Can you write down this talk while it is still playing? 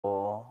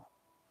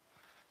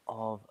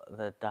of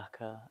the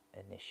Daka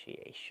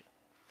Initiation.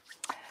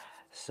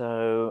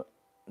 So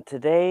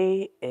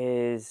today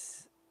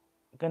is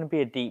going to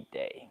be a deep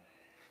day.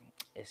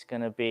 It's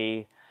going to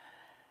be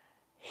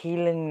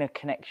healing the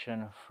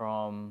connection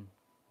from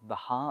the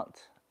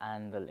heart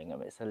and the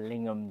Lingam. It's a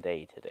Lingam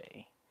day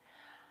today.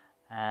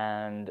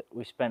 And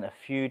we spent a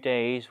few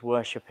days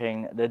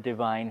worshipping the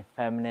divine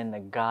feminine, the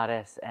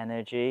goddess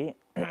energy,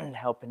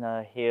 helping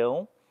her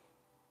heal.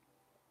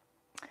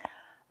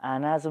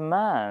 And as a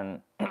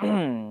man,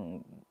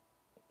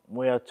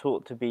 we are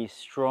taught to be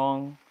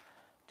strong,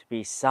 to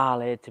be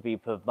solid, to be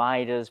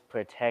providers,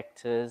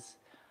 protectors,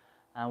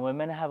 and we're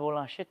meant to have all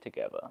our shit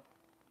together.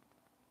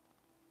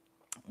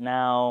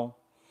 Now,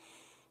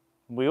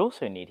 we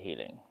also need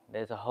healing.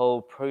 There's a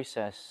whole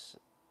process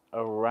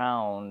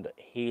around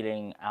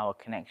healing our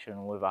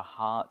connection with our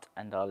heart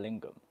and our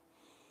lingam.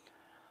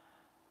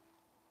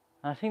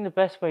 I think the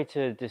best way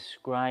to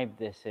describe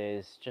this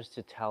is just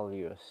to tell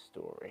you a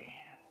story,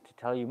 to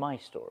tell you my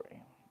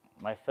story.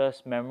 My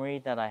first memory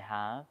that I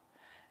have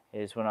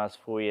is when I was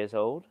 4 years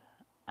old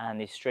and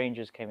these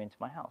strangers came into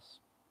my house.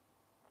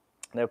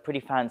 They were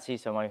pretty fancy,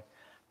 so my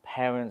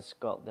parents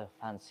got the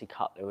fancy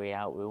cutlery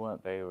out. We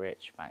weren't very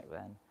rich back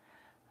then.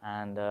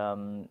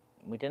 And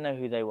we didn't know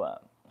who they were.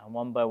 And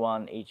one by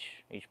one, each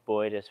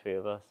boy, there's 3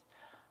 of us,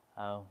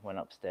 went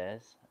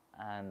upstairs.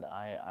 And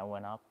I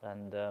went up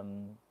and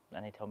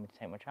they told me to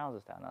take my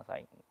trousers down. I was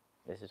like,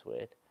 this is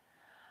weird.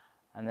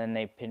 And then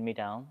they pinned me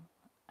down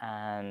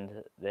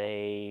and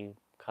they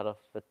cut off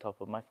the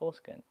top of my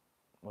foreskin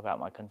without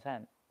my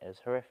consent. It was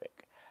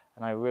horrific.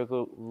 And I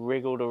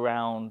wriggled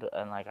around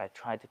and like I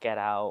tried to get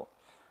out,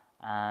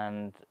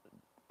 and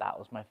that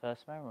was my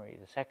first memory.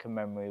 The second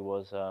memory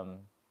was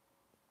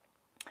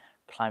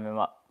climbing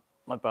up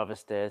my brother's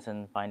stairs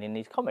and finding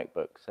these comic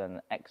books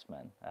and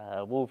X-Men.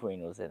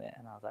 Wolverine was in it,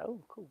 and I was like, oh,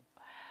 cool.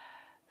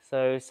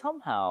 So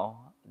somehow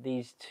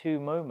these 2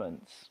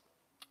 moments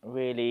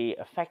really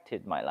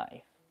affected my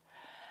life.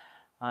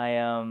 I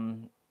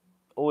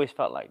always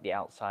felt like the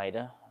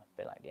outsider, a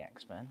bit like the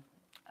X-Men,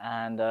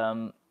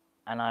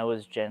 and I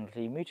was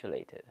gently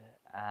mutilated.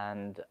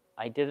 And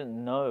I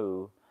didn't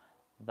know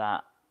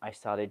that I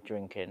started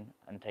drinking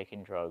and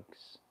taking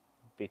drugs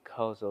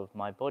because of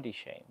my body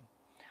shame.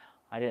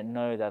 I didn't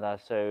know that I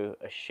was so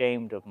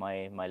ashamed of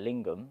my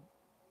lingam.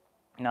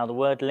 Now the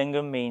word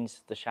lingam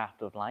means the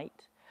shaft of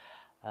light,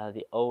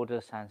 the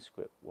older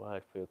Sanskrit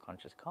word for your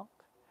conscious cock,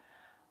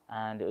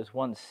 and it was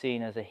once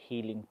seen as a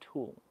healing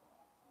tool.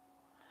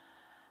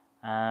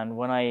 And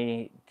when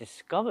I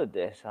discovered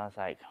this, I was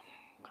like,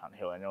 can't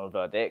heal any of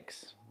our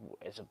dicks.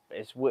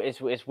 It's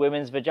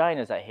women's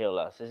vaginas that heal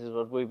us. This is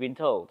what we've been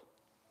told.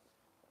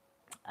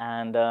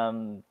 And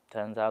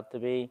turns out to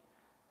be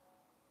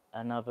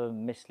another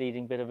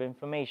misleading bit of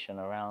information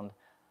around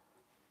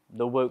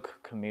the woke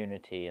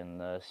community and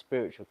the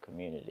spiritual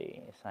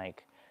community. It's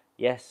like,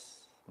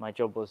 yes, my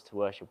job was to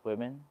worship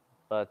women,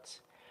 but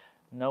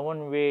no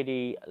one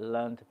really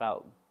learned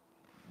about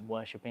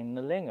worshipping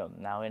the lingam.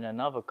 Now in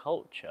another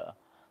culture,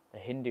 the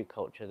Hindu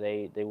culture,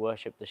 they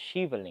worship the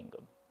Shiva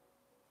Lingam.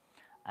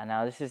 And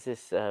now this is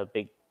this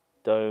big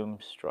dome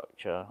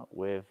structure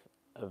with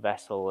a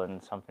vessel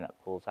and something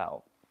that pulls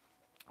out.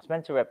 It's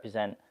meant to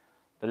represent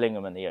the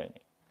lingam and the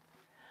yoni.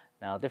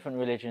 Now different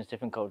religions,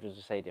 different cultures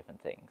will say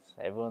different things.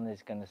 Everyone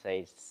is going to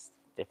say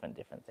different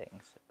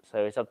things.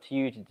 So it's up to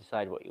you to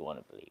decide what you want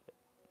to believe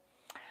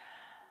in.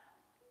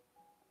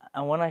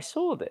 And when I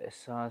saw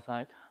this, I was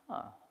like,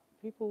 huh,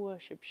 people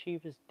worship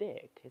Shiva's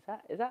dick. Is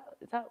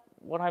that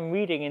what I'm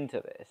reading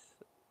into this?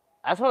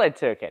 That's what I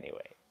took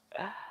anyway.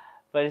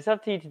 But it's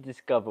up to you to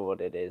discover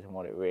what it is and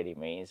what it really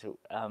means.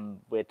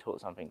 We're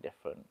taught something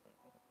different.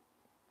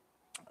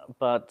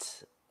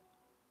 But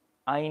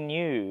I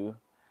knew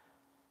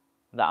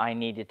that I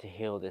needed to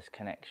heal this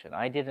connection.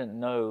 I didn't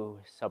know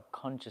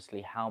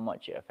subconsciously how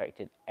much it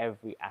affected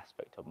every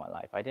aspect of my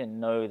life. I didn't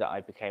know that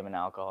I became an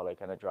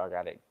alcoholic and a drug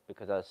addict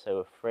because I was so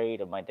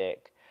afraid of my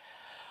dick,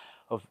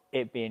 of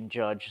it being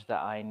judged,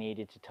 that I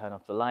needed to turn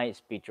off the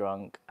lights, be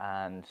drunk,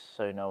 and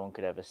so no one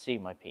could ever see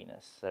my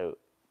penis. So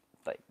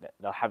like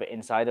they'll have it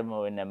inside them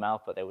or in their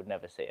mouth, but they would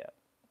never see it.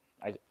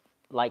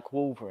 Like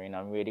Wolverine,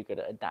 I'm really good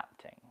at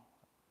adapting.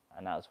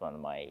 And that was one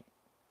of my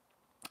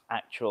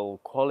actual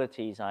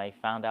qualities I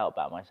found out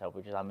about myself,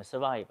 which is I'm a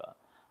survivor.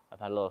 I've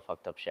had a lot of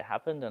fucked up shit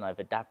happen, and I've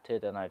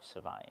adapted and I've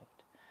survived.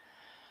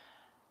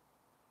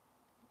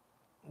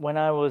 When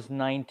I was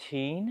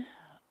 19,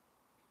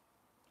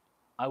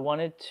 I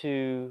wanted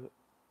to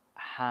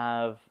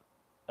have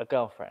a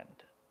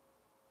girlfriend.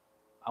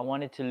 I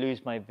wanted to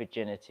lose my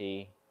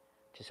virginity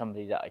to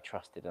somebody that I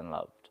trusted and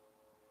loved.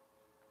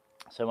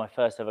 So my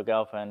first ever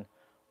girlfriend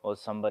was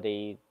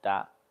somebody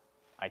that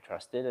I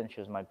trusted, and she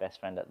was my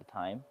best friend at the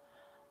time.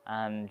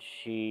 And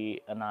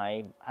she and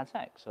I had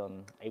sex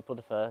on April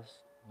the 1st,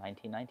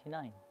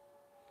 1999.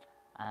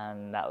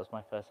 And that was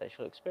my first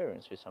sexual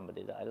experience with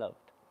somebody that I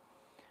loved.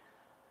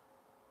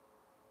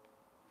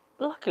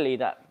 Luckily,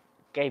 that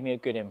gave me a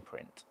good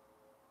imprint.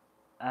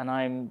 And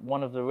I'm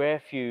one of the rare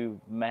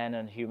few men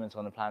and humans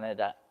on the planet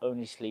that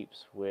only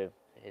sleeps with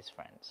his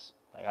friends.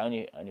 Like I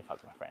only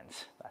fuck my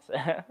friends. That's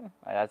it.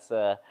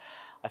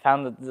 I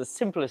found that the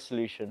simplest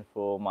solution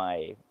for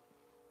my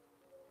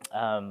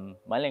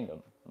my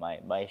lingam,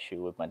 my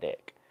issue with my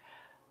dick.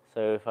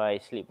 So if I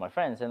sleep with my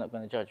friends, they're not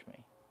going to judge me.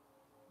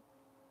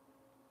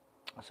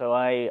 So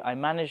I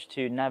managed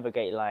to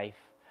navigate life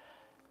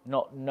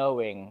not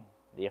knowing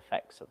the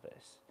effects of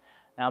this.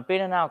 Now,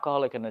 being an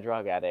alcoholic and a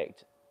drug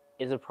addict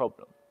is a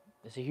problem.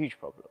 It's a huge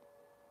problem.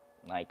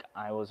 Like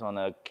I was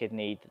almost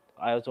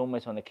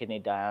on a kidney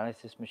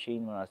dialysis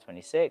machine when I was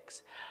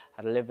 26.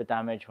 Had a liver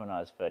damage when I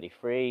was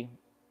 33.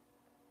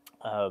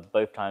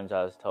 Both times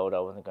I was told I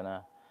wasn't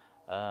gonna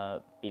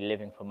be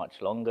living for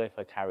much longer if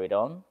I carried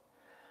on.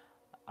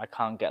 I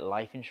can't get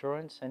life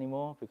insurance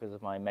anymore because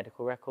of my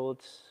medical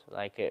records.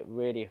 Like it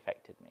really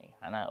affected me,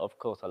 and of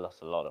course I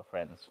lost a lot of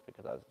friends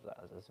because I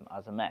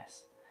was a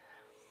mess.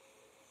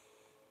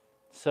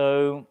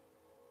 So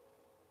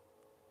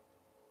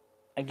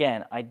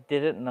again, I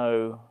didn't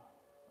know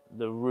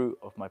the root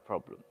of my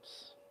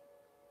problems.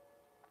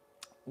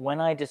 When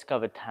I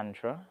discovered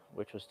Tantra,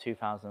 which was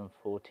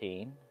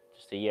 2014,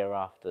 just a year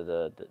after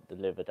the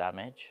liver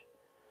damage,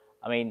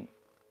 I mean,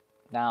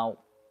 now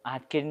I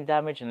had kidney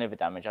damage and liver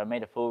damage. I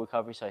made a full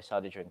recovery, so I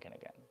started drinking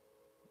again.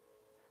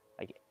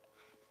 Like,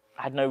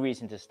 I had no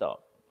reason to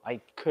stop.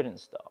 I couldn't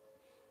stop.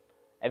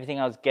 Everything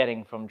I was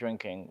getting from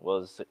drinking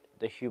was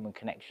the human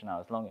connection I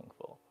was longing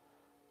for.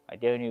 Like,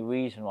 the only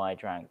reason why I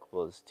drank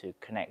was to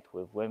connect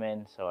with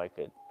women, so I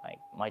could, like,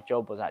 my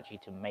job was actually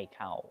to make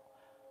out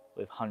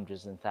with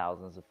hundreds and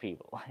thousands of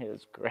people. It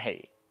was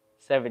great.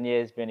 7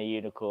 years being a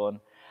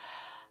unicorn,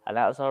 and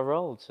that was our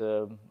role,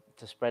 to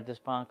spread the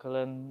sparkle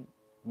and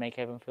make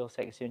everyone feel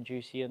sexy and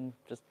juicy and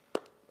just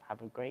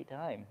have a great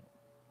time.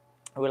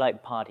 We were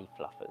like party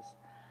fluffers.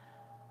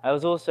 I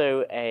was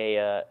also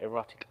a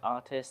erotic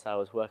artist. I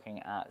was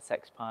working at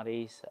sex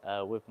parties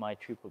with my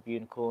troupe of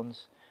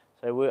unicorns.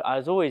 So I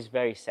was always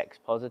very sex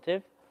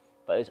positive,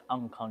 but it was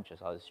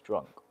unconscious. I was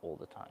drunk all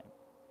the time.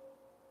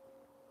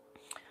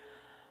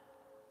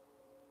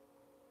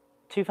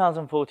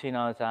 2014,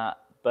 I was at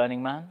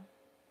Burning Man,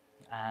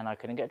 and I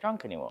couldn't get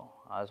drunk anymore.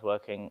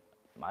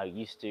 I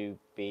used to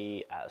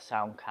be at a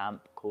sound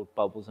camp called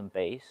Bubbles and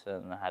Bass,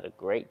 and I had a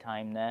great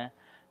time there.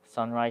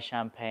 Sunrise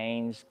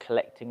champagnes,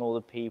 collecting all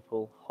the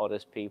people,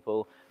 hottest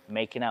people,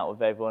 making out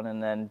with everyone,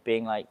 and then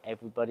being like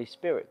everybody's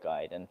spirit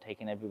guide and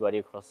taking everybody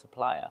across the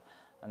playa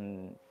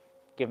and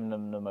giving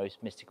them the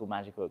most mystical,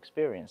 magical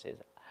experiences.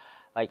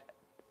 Like,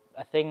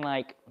 a thing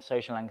like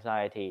social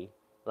anxiety,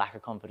 lack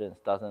of confidence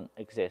doesn't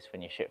exist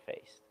when you're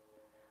shit-faced.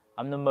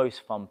 I'm the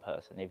most fun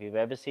person. If you've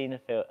ever seen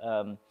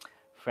a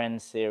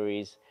Friends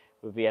series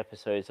with the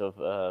episodes of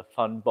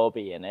Fun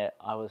Bobby in it,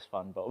 I was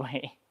Fun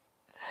Bobby.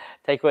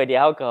 Take away the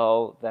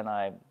alcohol, then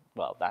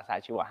well, that's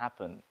actually what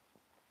happened.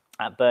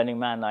 At Burning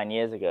Man 9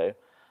 years ago,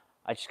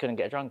 I just couldn't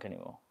get drunk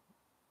anymore.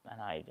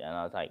 And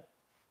I was like,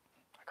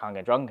 I can't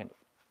get drunk anymore.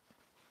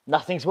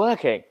 Nothing's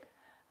working.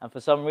 And for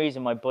some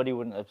reason, my body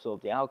wouldn't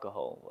absorb the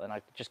alcohol, and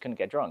I just couldn't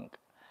get drunk.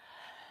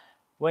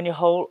 When your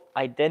whole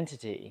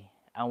identity,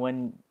 and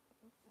when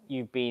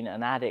you've been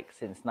an addict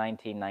since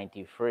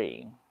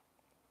 1993,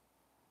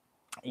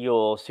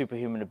 your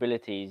superhuman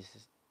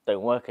abilities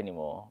don't work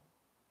anymore,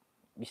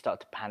 you start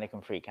to panic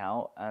and freak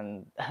out.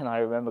 And I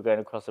remember going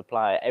across the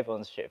playa,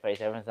 everyone's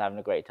shit-faced, everyone's having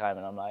a great time,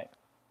 and I'm like,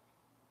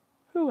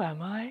 who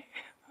am I?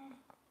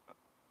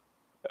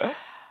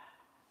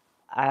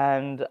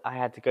 And I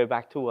had to go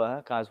back to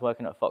work. I was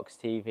working at Fox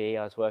TV,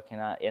 I was working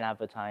in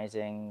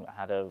advertising, I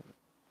had a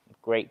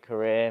great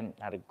career,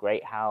 had a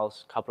great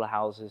house, couple of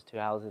houses, 2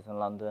 houses in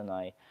London.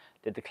 I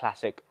did the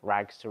classic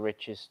rags to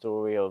riches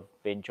story of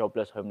being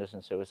jobless, homeless,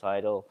 and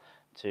suicidal,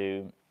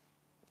 to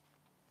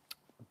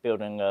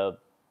building a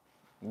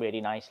really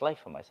nice life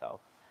for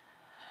myself.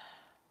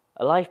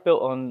 A life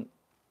built on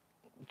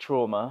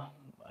trauma,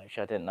 which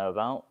I didn't know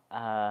about,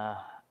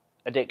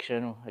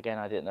 addiction, again,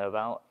 I didn't know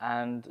about,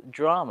 and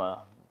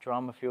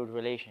drama-fueled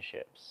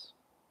relationships.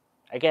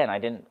 Again,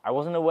 I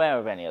wasn't aware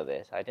of any of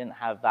this. I didn't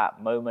have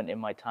that moment in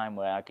my time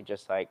where I could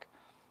just like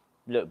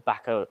look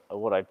back at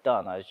what I've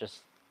done.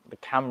 The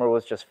camera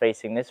was just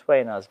facing this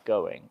way and I was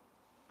going.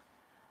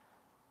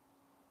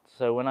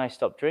 So when I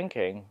stopped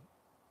drinking,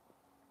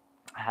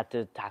 I had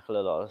to tackle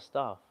a lot of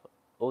stuff.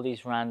 All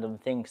these random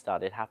things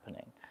started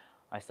happening.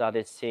 I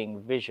started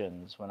seeing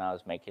visions when I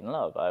was making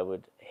love. I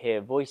would hear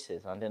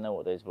voices. I didn't know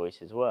what those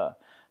voices were.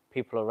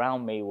 People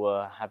around me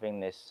were having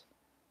this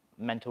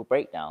mental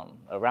breakdown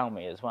around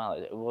me as well.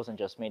 It wasn't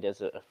just me.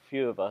 There's a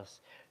few of us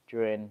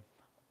during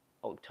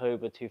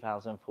October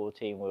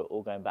 2014. We were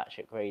all going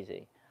batshit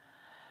crazy.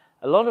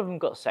 A lot of them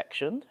got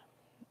sectioned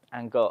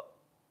and got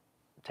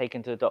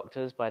taken to the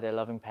doctors by their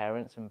loving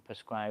parents and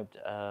prescribed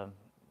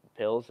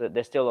pills.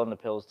 They're still on the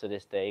pills to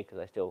this day because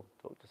I still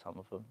talk to some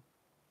of them.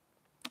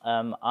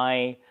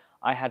 I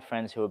had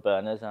friends who were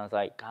burners, and I was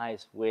like,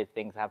 guys, weird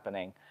things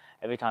happening.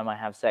 Every time I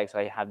have sex,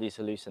 I have these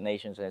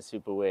hallucinations, and it's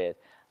super weird.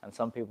 And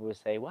some people would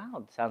say, wow,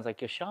 it sounds like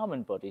your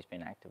shaman body's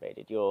been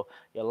activated. Your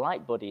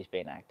light body's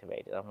been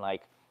activated. I'm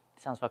like,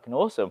 sounds fucking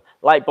awesome.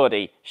 Light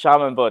body,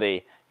 shaman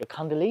body, your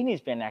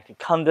kundalini's been active,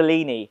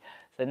 kundalini.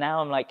 So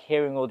now I'm like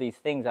hearing all these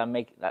things.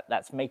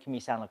 That's making me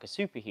sound like a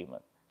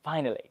superhuman.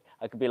 Finally,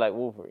 I could be like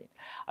Wolverine.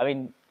 I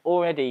mean,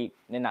 already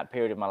in that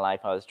period of my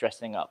life, I was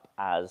dressing up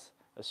as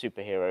a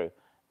superhero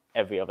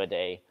every other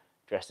day,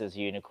 dressed as a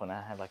unicorn.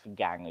 I had like a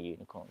gang of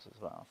unicorns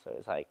as well. So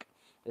it's like,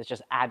 it's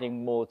just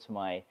adding more to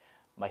my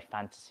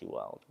fantasy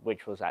world,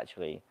 which was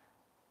actually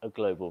a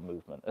global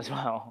movement as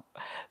well.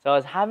 So I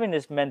was having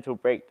this mental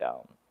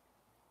breakdown,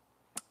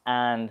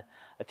 and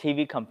a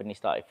TV company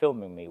started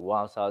filming me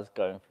whilst I was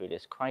going through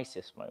this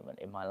crisis moment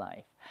in my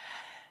life.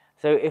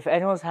 So if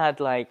anyone's had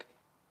like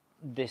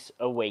this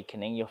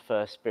awakening, your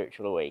first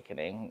spiritual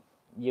awakening,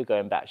 you're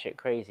going batshit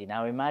crazy.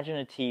 Now imagine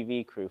a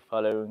TV crew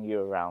following you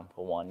around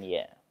for 1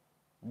 year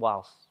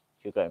whilst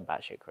you're going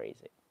batshit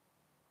crazy.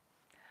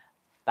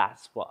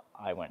 That's what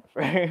I went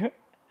through.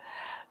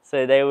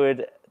 So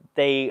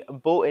they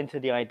bought into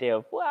the idea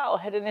of, wow,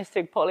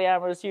 hedonistic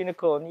polyamorous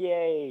unicorn,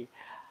 yay.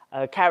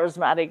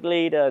 Charismatic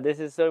leader, this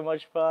is so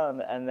much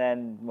fun. And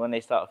then when they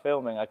start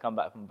filming, I come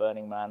back from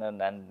Burning Man,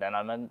 and then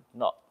I'm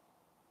not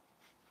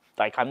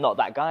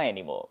that guy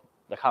anymore.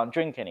 I can't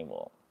drink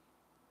anymore.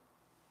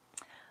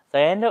 So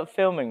they end up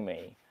filming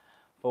me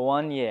for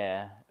 1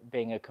 year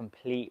being a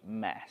complete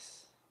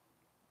mess.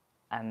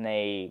 And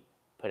they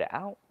put it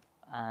out,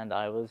 and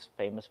I was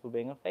famous for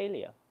being a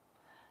failure.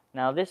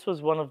 Now, this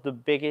was one of the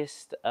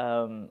biggest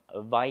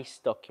Vice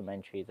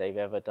documentaries they've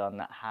ever done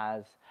that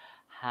has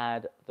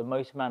had the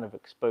most amount of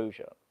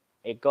exposure.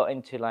 It got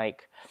into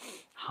like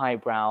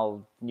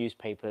highbrow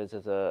newspapers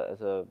as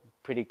a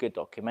pretty good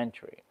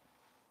documentary.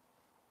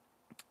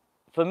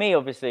 For me,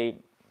 obviously,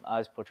 I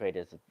was portrayed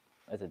as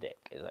a dick.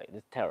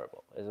 It's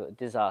terrible. It's a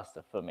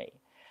disaster for me.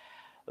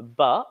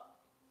 But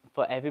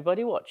for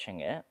everybody watching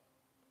it,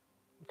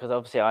 because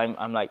obviously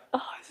I'm like,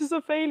 oh, this is a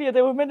failure.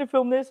 They were meant to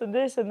film this, and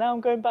now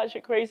I'm going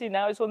batshit crazy.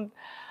 Now it's on.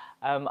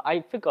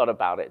 I forgot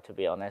about it, to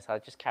be honest. I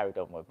just carried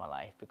on with my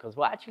life, because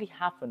what actually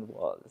happened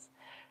was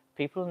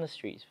people in the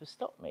streets would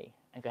stop me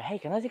and go, hey,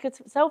 can I take a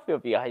selfie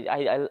of you?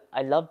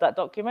 I love that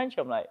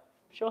documentary. I'm like,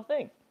 sure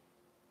thing.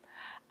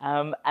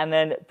 And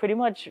then pretty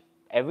much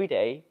every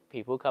day,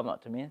 people come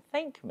up to me and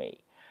thank me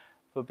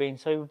for being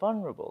so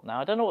vulnerable.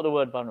 Now, I don't know what the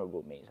word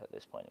vulnerable means at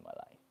this point in my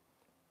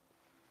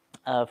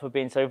life. For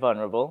being so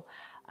vulnerable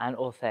and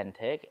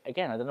authentic.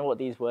 Again, I don't know what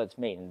these words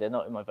mean. They're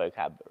not in my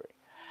vocabulary.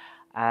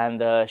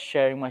 And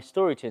sharing my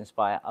story to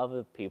inspire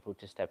other people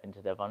to step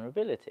into their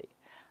vulnerability.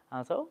 And I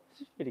was like, oh,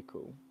 this is pretty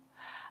cool.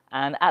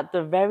 And at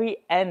the very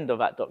end of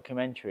that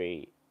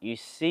documentary, you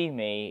see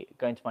me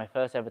going to my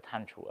first ever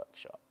Tantra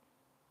workshop.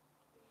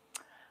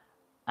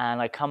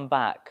 And I come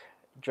back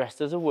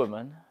dressed as a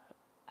woman,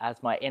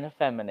 as my inner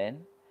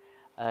feminine.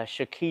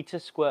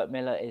 Shakita Squirt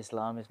Miller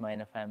Islam is my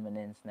inner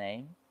feminine's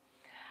name.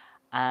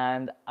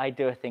 And I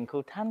do a thing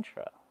called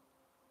Tantra.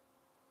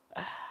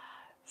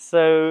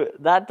 So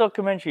that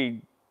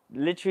documentary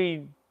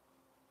literally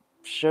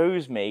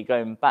shows me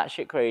going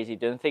batshit crazy,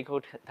 doing a thing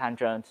called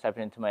Tantra and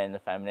stepping into my inner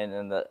feminine,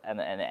 and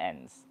it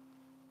ends.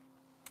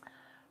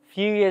 A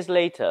few years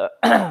later,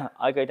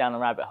 I go down a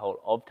rabbit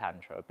hole of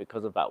Tantra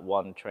because of that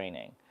one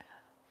training.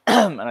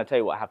 And I'll tell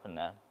you what happened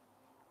there.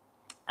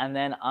 And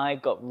then I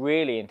got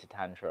really into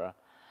Tantra,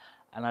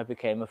 and I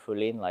became a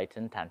fully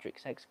enlightened Tantric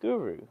sex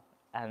guru.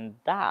 And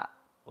that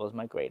was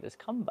my greatest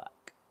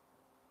comeback.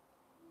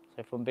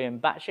 So from being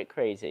batshit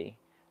crazy,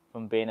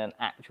 from being an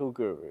actual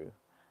guru,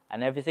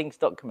 and everything's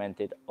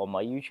documented on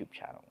my YouTube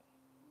channel.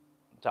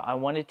 So I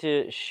wanted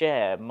to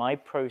share my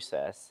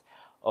process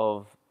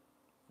of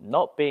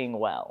not being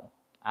well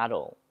at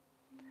all,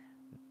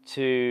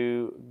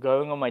 to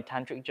going on my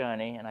tantric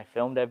journey, and I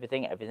filmed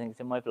everything's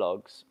in my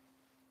vlogs,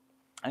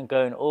 and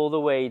going all the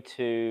way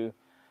to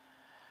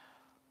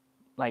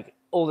like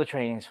all the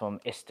trainings from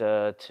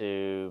Ista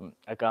to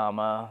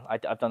Agama.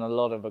 I've done a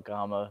lot of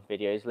Agama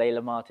videos.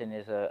 Layla Martin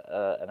is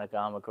an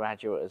Agama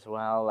graduate as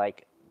well.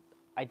 Like,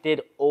 I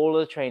did all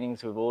the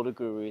trainings with all the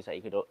gurus that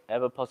you could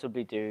ever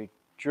possibly do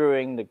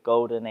during the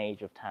golden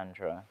age of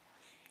Tantra.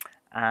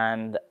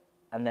 And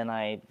then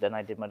I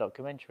did my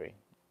documentary.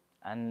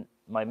 And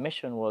my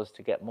mission was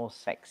to get more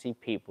sexy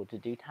people to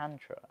do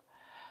Tantra.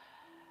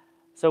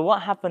 So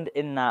what happened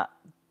in that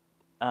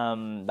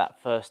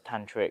first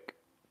tantric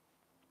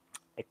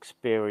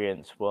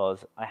experience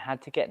was I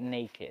had to get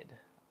naked.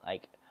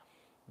 Like,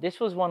 this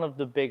was one of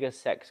the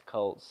biggest sex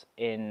cults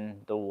in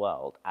the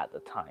world at the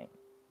time.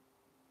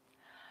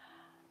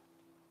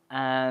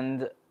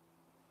 And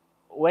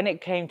when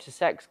it came to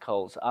sex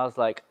cults, I was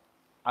like,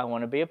 I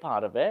want to be a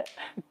part of it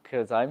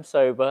because I'm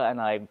sober and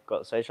I've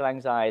got social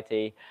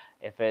anxiety.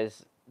 If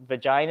there's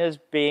vaginas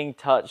being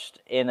touched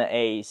in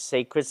a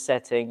sacred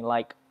setting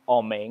like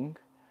omming,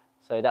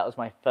 so that was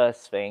my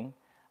first thing.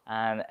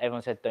 And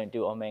everyone said, don't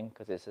do omming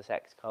because it's a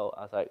sex cult.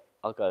 I was like,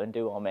 I'll go and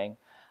do omming.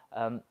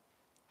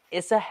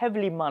 It's a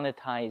heavily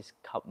monetized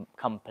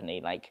company.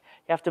 Like,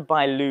 you have to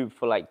buy lube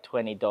for like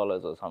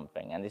 $20 or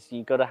something. And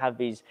you've got to have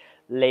these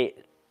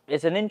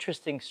it's an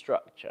interesting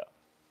structure.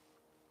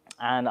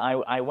 And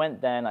I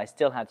went there and I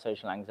still had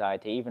social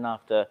anxiety. Even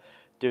after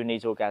doing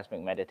these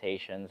orgasmic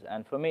meditations.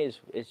 And for me,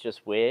 it's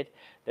just weird.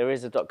 There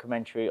is a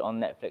documentary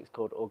on Netflix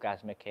called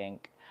Orgasmic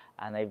Inc.,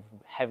 and they've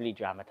heavily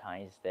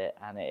dramatized it,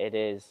 and it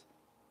is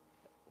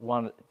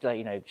one, like,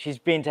 you know, she's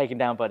being taken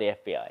down by the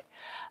FBI.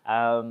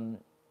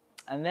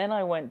 And then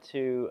I went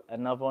to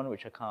another one,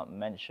 which I can't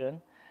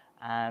mention,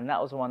 and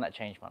that was the one that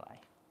changed my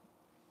life.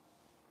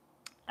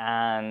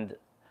 And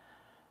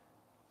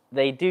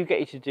they do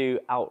get you to do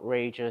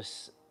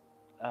outrageous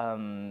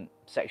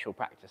sexual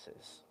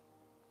practices.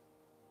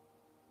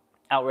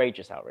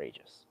 Outrageous.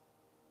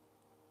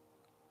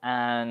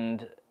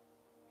 And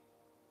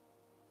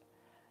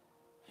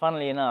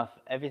funnily enough,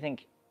 everything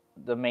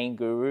the main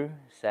guru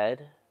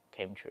said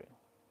came true.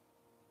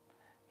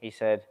 He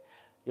said,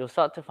 you'll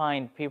start to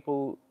find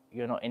people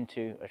you're not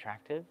into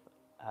attractive.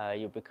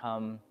 You'll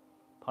become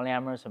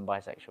polyamorous and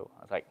bisexual.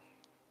 I was like,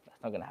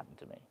 that's not going to happen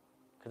to me.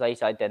 Because I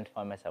used to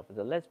identify myself as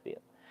a lesbian.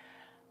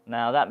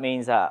 Now that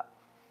means that,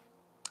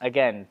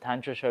 again,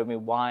 Tantra showed me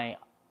why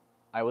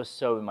I was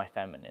so in my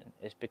feminine.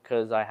 It's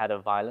because I had a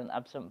violent,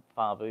 absent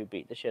father who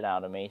beat the shit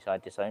out of me, so I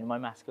disowned my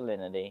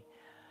masculinity,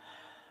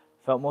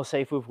 felt more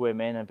safe with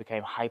women, and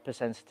became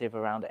hypersensitive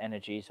around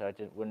energy, so I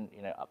wouldn't,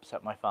 you know,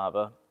 upset my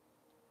father.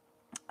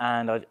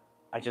 And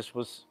I just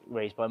was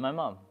raised by my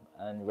mum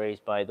and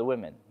raised by the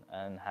women,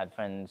 and had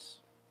friends,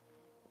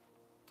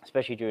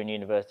 especially during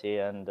university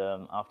and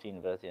after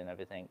university and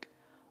everything.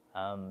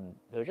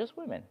 They were just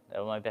women. They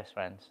were my best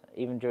friends.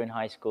 Even during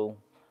high school,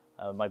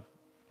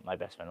 my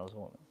best friend was a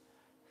woman.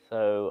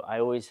 So I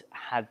always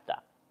had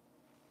that.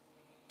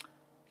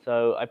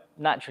 So I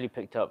naturally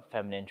picked up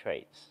feminine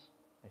traits.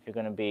 If you're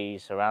going to be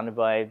surrounded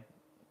by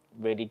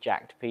really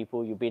jacked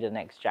people, you'll be the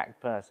next jacked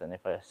person.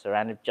 If you're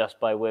surrounded just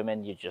by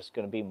women, you're just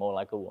going to be more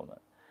like a woman.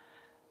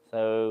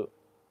 So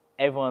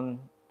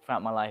everyone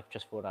throughout my life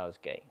just thought I was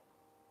gay.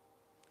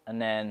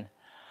 And then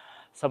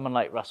someone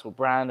like Russell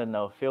Brand and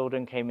Noah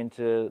Fielding came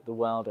into the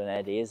world, and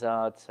Eddie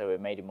Izzard, so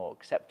it made it more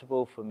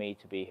acceptable for me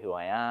to be who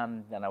I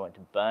am. Then I went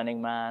to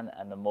Burning Man,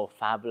 and the more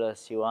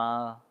fabulous you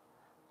are,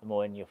 the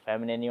more in your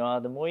feminine you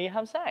are, the more you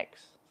have sex.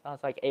 So I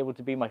was like able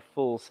to be my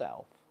full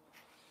self.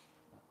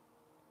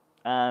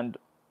 And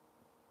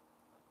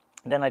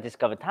then I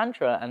discovered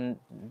Tantra, and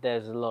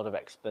there's a lot of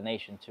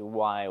explanation to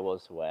why I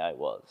was the way I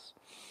was.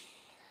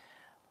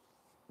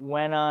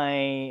 When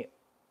I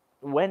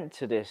went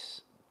to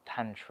this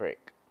Tantric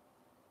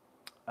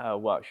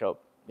workshop,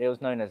 it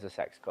was known as a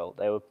sex cult.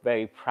 They were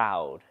very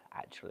proud,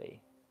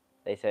 actually.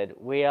 They said,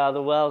 "We are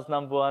the world's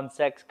 #1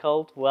 sex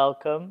cult.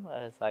 Welcome."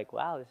 I was like,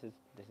 "Wow, this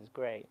is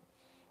great."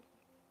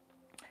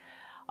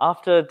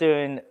 After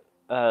doing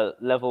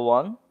level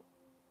 1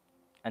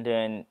 and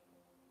doing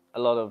a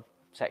lot of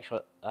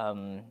sexual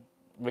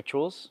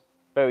rituals,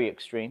 very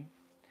extreme.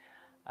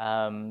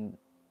 The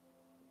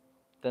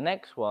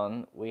next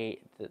one, the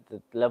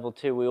level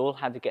 2, we all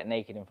had to get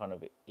naked in front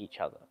of each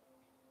other.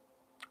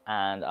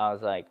 And I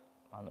was like,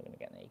 I'm not going to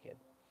get naked.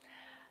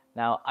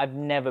 Now, I've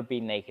never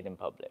been naked in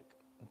public.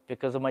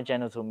 Because of my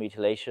genital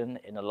mutilation,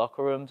 in the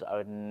locker rooms, I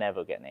would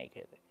never get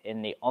naked.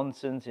 In the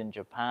onsens in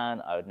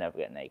Japan, I would never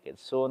get naked.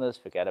 Saunas,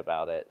 forget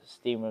about it.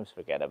 Steam rooms,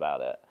 forget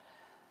about it.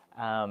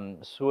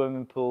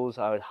 Swimming pools,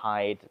 I would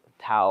hide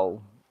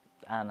towel,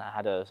 and I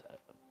had a,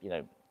 you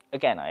know,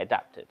 again, I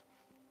adapted.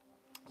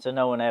 So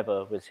no one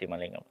ever would see my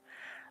lingam.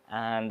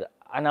 And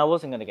I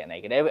wasn't going to get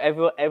naked.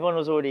 Everyone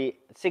was already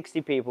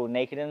 60 people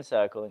naked in a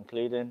circle,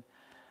 including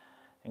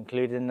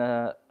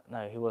no,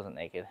 he wasn't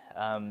naked.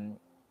 I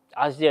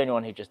was the only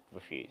one who just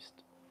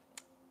refused.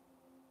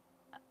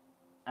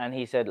 And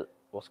he said,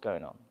 "What's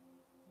going on?"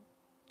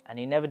 And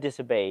he never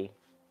disobeyed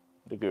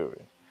the guru.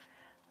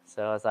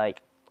 So I was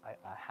like, I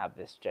have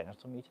this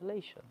genital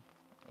mutilation.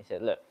 He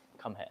said, "Look,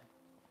 come here."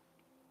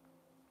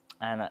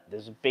 And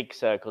there's a big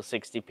circle,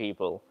 60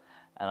 people.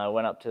 And I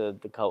went up to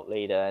the cult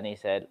leader, and he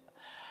said,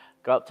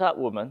 "Go up to that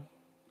woman,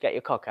 get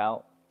your cock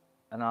out,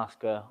 and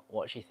ask her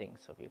what she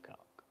thinks of your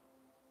cock."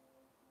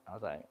 I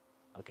was like,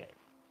 okay.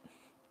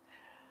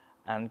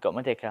 And got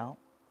my dick out,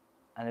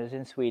 and it was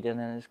in Sweden,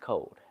 and it's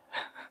cold.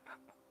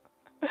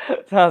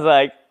 So I was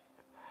like,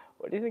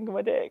 "What do you think of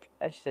my dick?"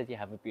 And she said, "You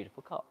have a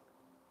beautiful cock."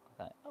 I was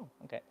like, "Oh,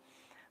 okay."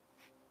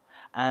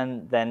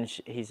 And then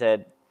he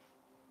said,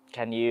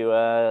 "Can you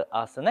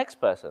ask the next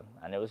person?"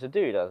 And it was a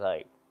dude. I was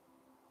like,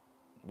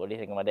 "What do you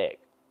think of my dick?"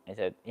 He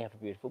said, "You have a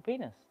beautiful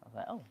penis." I was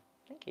like, "Oh,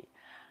 thank you."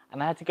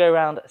 And I had to go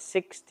around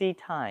 60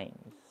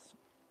 times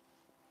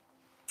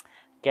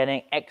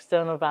getting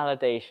external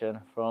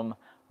validation from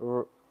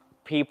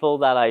people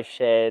that I've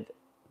shared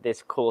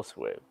this course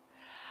with.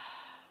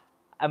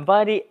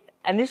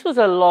 And this was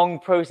a long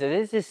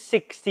process. This is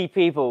 60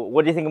 people.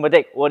 "What do you think of my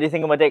dick? What do you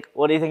think of my dick?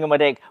 What do you think of my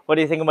dick? What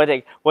do you think of my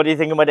dick? What do you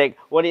think of my dick?"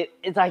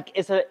 It's like,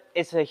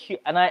 it's a huge,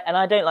 and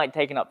I don't like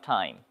taking up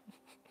time.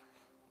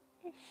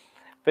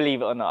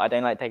 Believe it or not, I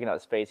don't like taking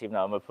up space, even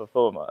though I'm a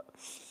performer.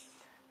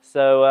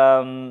 So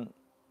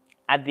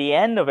at the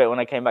end of it, when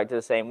I came back to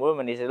the same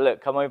woman, he said,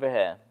 "Look, come over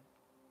here.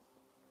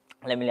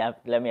 Let me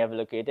have a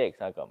look at your dick."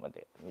 So I got my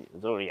dick. It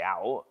was already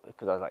out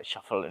because I was like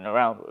shuffling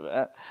around with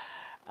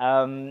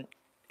it.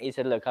 He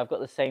said, "Look, I've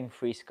got the same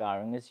free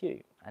scarring as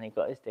you." and he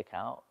got his dick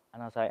out,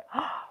 and I was like,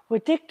 oh, we're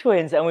dick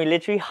twins, and we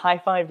literally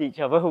high-fived each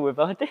other with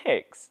our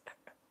dicks.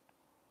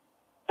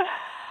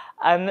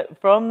 And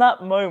from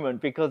that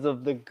moment, because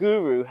of the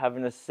guru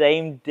having the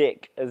same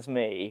dick as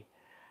me,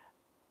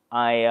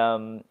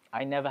 I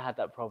never had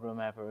that problem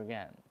ever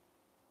again.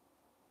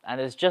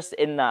 And it's just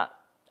in that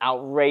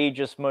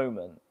outrageous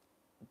moment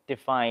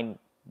defined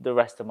the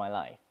rest of my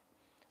life,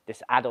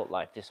 this adult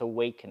life, this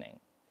awakening.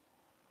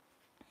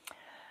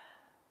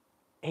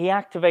 He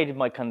activated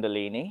my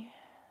Kundalini.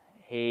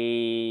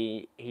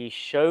 He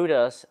showed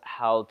us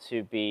how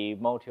to be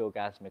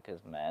multi-orgasmic as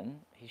men.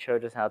 He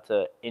showed us how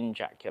to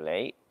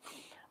ejaculate.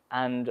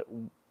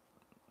 And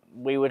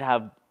we would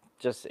have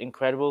just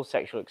incredible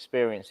sexual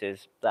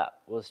experiences that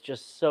was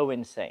just so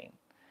insane.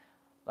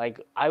 Like,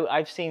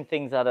 I've seen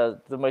things that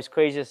are the most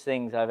craziest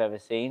things I've ever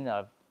seen.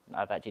 I've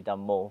actually done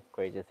more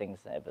crazier things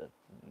ever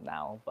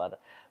now. But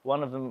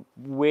one of the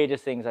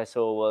weirdest things I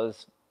saw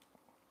was,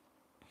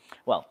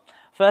 well,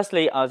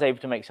 firstly, I was able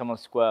to make someone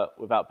squirt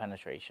without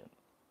penetration,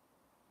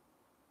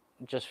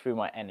 just through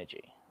my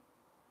energy.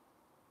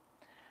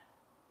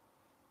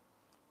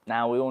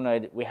 Now, we all know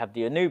that we have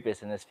the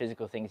Anubis, and there's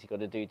physical things you've got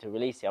to do to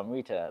release the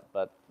Amrita,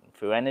 but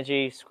through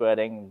energy,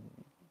 squirting,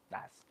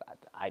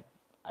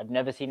 I've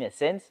never seen it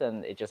since,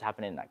 and it just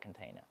happened in that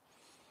container.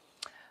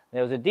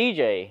 There was a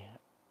DJ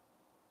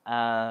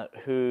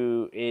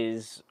who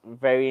is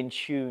very in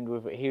tune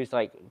with it. He was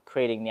like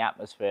creating the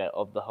atmosphere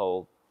of the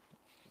whole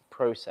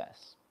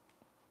process.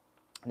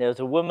 There was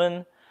a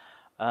woman,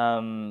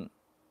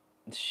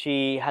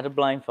 she had a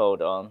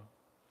blindfold on,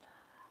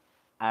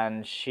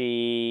 and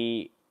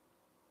she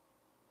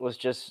was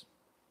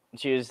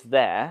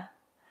there,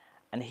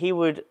 and he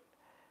would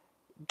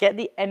get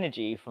the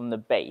energy from the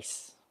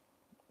base,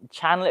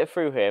 channel it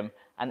through him,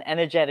 and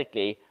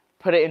energetically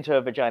put it into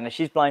her vagina.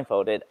 She's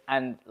blindfolded,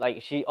 and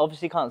like, she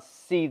obviously can't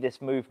see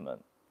this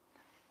movement.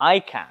 I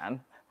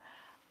can,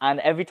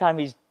 and every time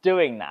he's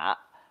doing that,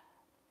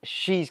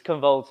 she's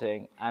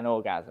convulsing and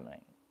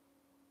orgasming.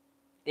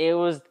 It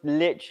was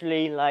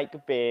literally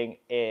like being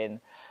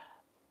in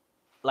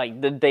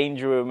like the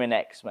danger room in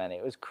X-Men.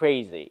 It was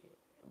crazy,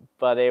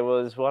 but it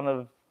was one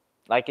of,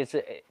 like,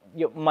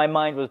 my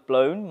mind was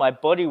blown, my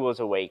body was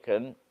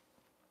awakened,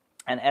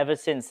 and ever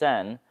since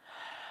then,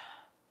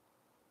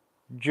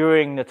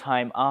 during the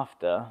time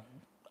after,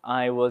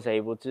 I was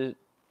able to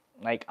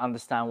like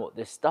understand what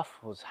this stuff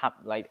was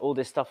all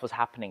this stuff was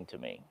happening to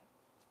me.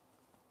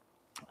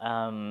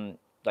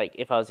 Like,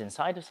 if I was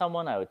inside of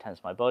someone, I would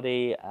tense my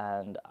body,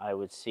 and I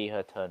would see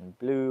her turn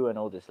blue, and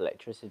all this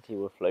electricity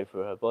would flow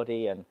through her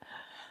body, and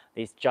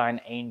these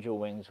giant angel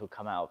wings would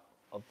come out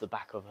of the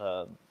back of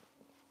her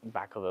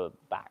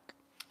back.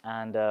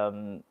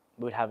 And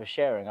we'd have a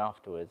sharing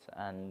afterwards,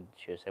 and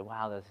she would say,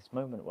 wow, there's this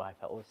moment where I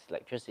felt all this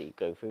electricity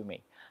go through me.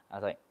 I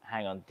was like,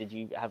 hang on, did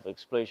you have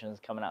explosions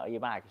coming out of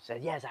your back? She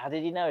said, yes, how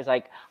did you know? It's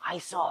like, I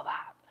saw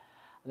that.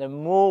 And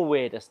then more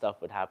weirder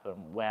stuff would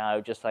happen, where I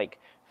would just like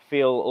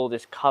feel all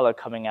this color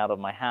coming out of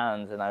my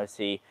hands, and I would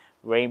see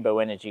rainbow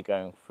energy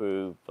going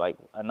through like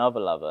another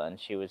lover, and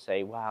she would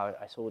say, wow,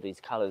 I saw these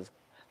colors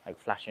like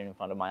flashing in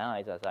front of my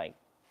eyes. I was like,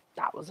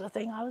 that was the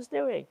thing I was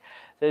doing.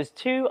 So it's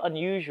too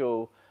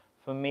unusual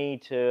for me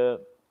to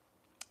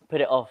put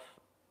it off,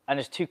 and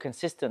it's too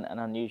consistent and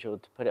unusual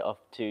to put it off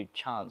to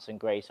chance and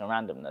grace and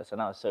randomness,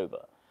 and I was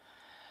sober.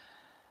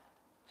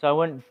 So I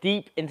went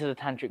deep into the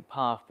tantric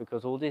path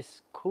because all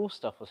this cool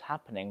stuff was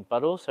happening,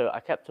 but also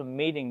I kept on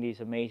meeting these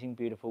amazing,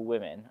 beautiful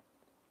women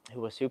who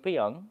were super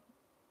young,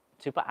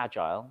 super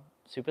agile,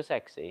 super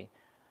sexy,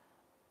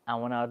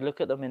 and when I would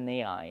look at them in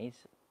the eyes,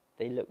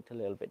 they looked a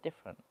little bit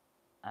different.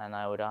 And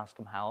I would ask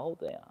them how old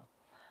they are,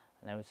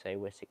 and they would say,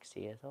 we're 60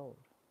 years old.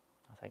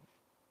 I was like,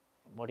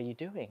 what are you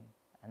doing?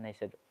 And they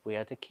said, we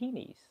are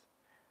dakinis.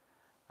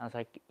 I was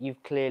like,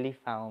 you've clearly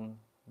found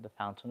the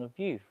fountain of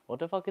youth. What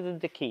the fuck is a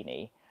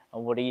dakini?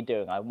 And what are you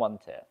doing? I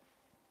want it.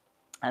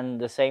 And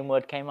the same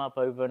word came up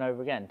over and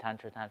over again,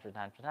 tantra, tantra,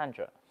 tantra,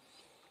 tantra.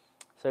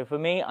 So for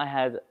me, I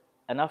had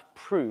enough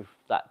proof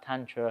that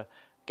tantra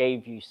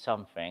gave you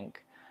something.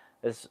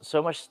 There's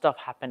so much stuff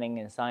happening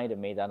inside of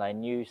me that I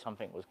knew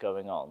something was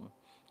going on.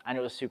 And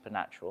it was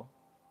supernatural.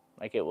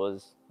 Like, it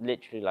was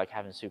literally like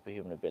having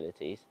superhuman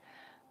abilities.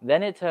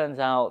 Then it turns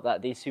out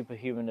that these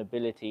superhuman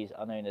abilities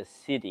are known as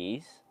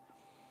siddhis.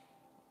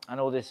 And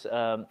all this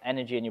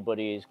energy in your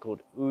body is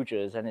called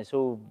ujas, and it's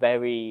all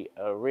very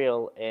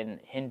real in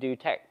Hindu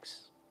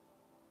texts.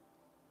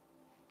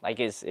 Like,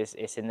 it's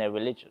in their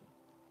religion.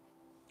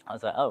 I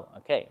was like, oh,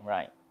 okay,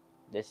 right.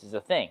 This is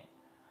a thing.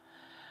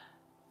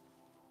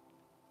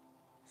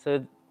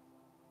 So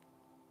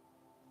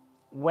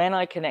when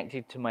I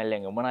connected to my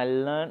lingam, when I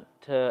learned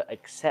to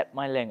accept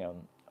my lingam,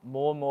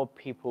 more and more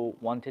people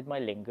wanted my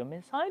lingam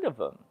inside of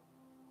them.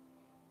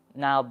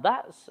 Now,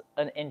 that's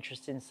an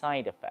interesting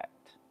side effect.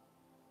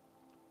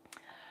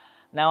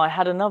 Now, I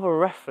had another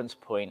reference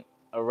point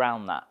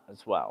around that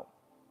as well.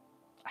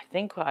 I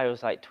think I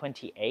was like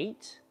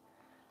 28,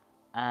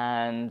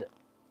 and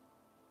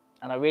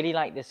I really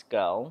liked this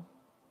girl,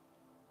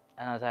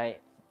 and I was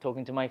like,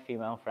 talking to my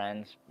female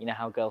friends. You know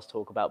how girls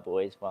talk about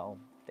boys? Well,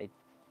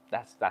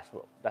 that's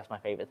my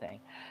favorite thing.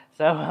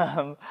 So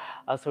I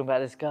was talking about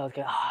this girl. I was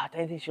going, I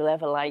don't think she'll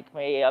ever like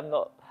me. I'm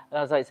not. And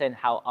I was like saying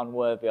how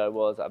unworthy I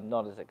was. I'm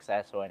not a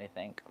success or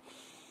anything.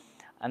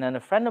 And then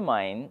a friend of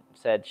mine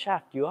said,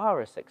 Shaft, you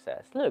are a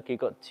success. Look, you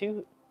got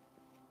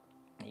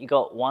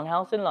one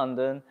house in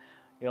London.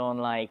 You're on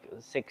like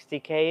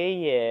 60K a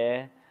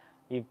year.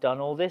 You've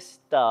done all this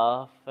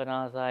stuff. And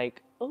I was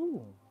like,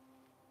 oh,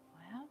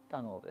 I have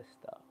done all this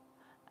stuff.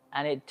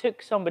 And it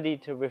took somebody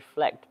to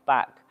reflect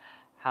back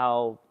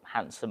how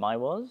handsome I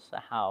was,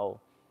 how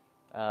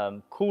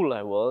cool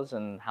I was,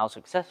 and how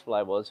successful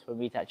I was for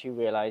me to actually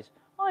realize,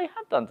 oh, I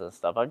have done some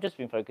stuff. I've just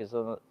been focused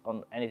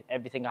on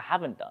everything I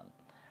haven't done.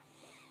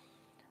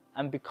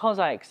 And because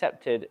I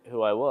accepted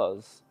who I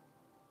was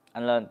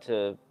and learned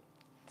to,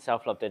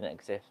 self-love didn't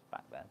exist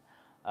back then,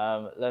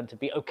 learned to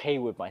be okay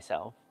with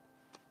myself,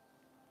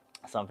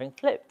 something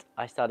flipped.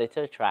 I started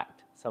to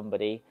attract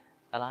somebody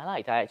that I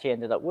liked. I actually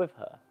ended up with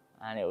her,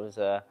 and it was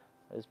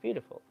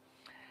beautiful.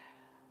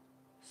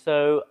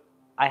 So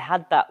I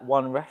had that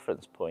one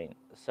reference point.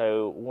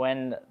 So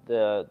when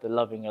the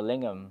loving your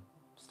lingam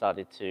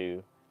started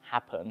to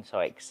happen, so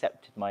I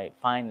accepted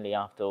finally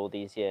after all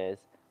these years,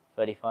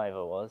 35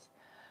 I was,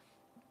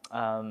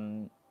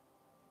 I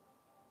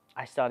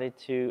started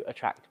to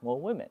attract more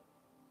women.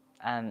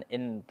 And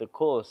in the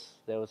course,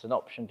 there was an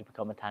option to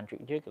become a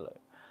Tantric Gigolo.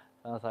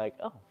 So I was like,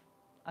 oh,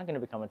 I'm going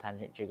to become a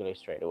Tantric Gigolo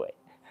straight away.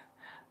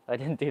 So I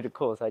didn't do the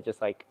course, I just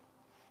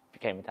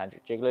became a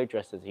Tantric Gigolo,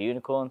 dressed as a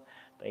unicorn,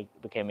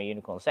 became a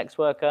unicorn sex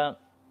worker.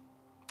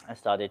 I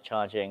started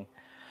charging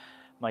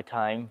my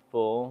time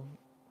for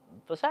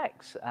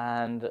sex.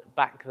 And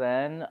back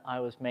then, I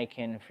was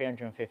making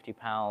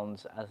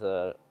 £350 as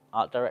an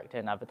art director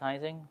in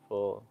advertising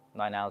for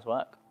 9 hours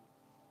work.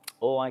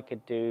 Or I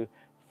could do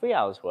 3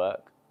 hours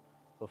work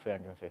for £350.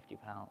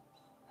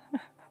 So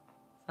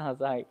I was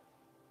like,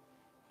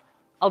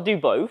 I'll do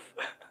both.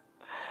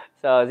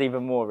 So I was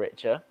even more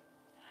richer.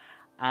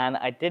 And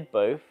I did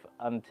both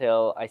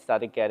until I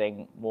started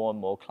getting more and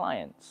more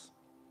clients.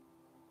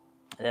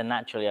 And then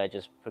naturally, I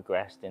just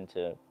progressed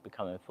into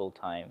becoming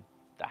full-time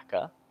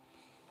Daka.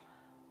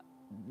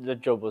 The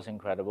job was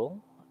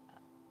incredible.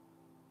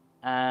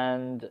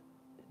 And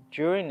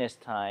during this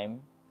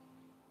time,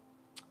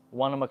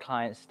 one of my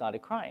clients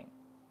started crying.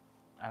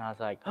 And I was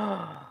like,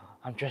 oh,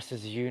 I'm dressed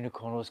as a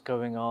unicorn, what's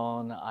going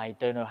on? I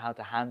don't know how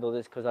to handle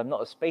this because I'm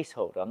not a space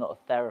holder, I'm not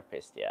a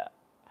therapist yet.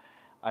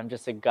 I'm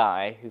just a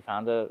guy who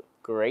found a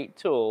great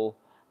tool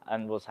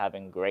and was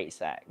having great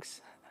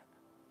sex.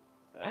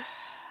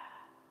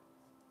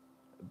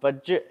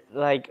 But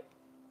like,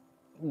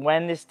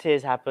 when these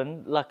tears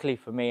happened, luckily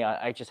for me,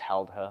 I just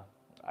held her.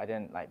 I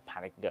didn't like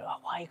panic and go, oh,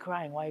 why are you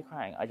crying? Why are you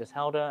crying? I just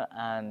held her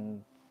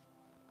and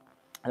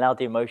allowed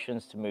the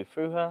emotions to move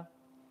through her.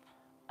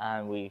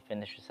 And we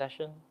finished the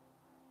session.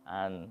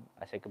 And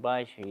I said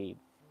goodbye. We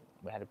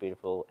had a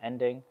beautiful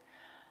ending.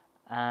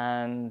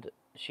 And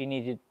she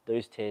needed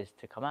those tears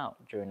to come out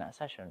during that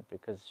session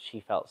because she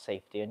felt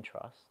safety and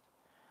trust.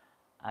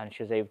 And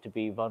she was able to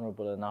be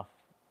vulnerable enough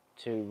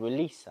to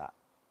release that.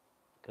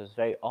 Because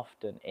very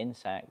often in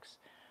sex,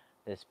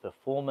 there's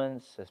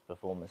performance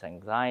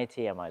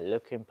anxiety, am I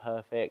looking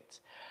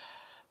perfect?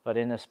 But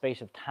in the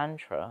space of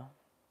Tantra,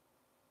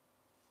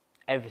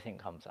 everything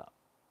comes up.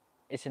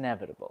 It's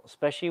inevitable,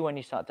 especially when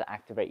you start to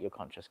activate your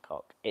conscious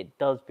cock. It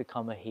does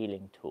become a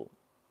healing tool.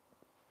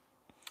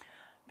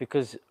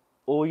 Because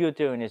all you're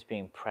doing is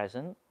being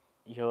present.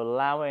 You're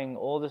allowing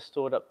all the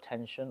stored up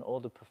tension, all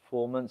the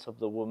performance of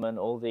the woman,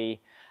 all the,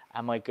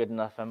 am I good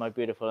enough? Am I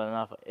beautiful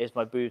enough? Is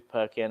my boob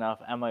perky enough?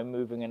 Am I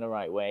moving in the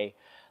right way?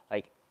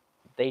 Like,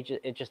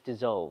 it just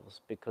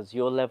dissolves because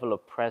your level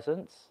of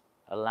presence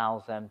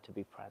allows them to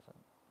be present.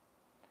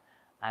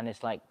 And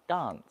it's like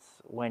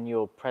dance. When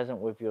you're present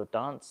with your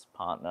dance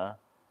partner,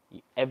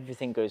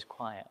 everything goes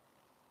quiet.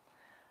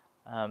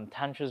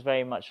 Tantra is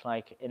very much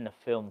like in the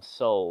film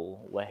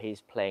Soul, where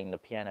he's playing the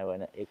piano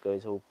and it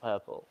goes all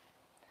purple.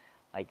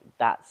 Like,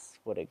 that's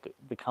what it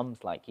becomes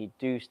like. You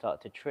do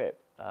start to trip.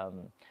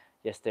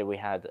 Yesterday we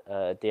had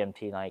a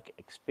DMT-like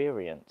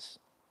experience,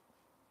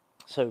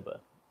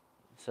 sober.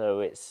 So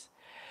it's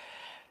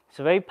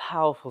a very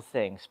powerful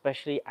thing,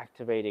 especially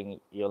activating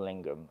your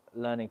lingam,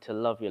 learning to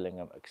love your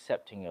lingam,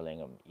 accepting your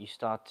lingam. You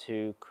start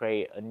to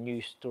create a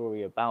new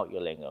story about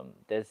your lingam.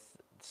 There's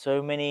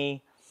so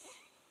many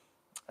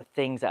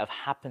things that have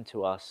happened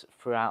to us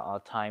throughout our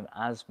time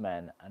as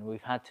men, and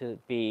we've had to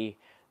be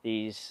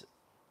these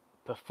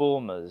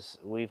performers.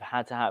 We've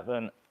had to have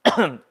an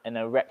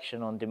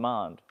erection on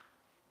demand.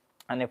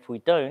 And if we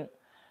don't,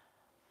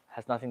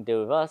 has nothing to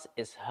do with us,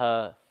 it's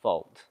her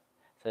fault.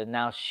 So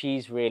now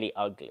she's really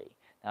ugly.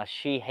 Now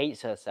she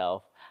hates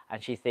herself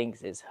and she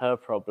thinks it's her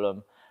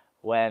problem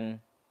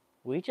when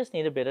we just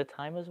need a bit of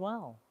time as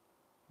well.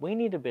 We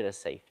need a bit of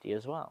safety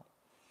as well.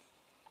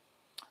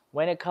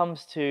 When it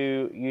comes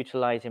to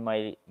utilizing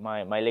my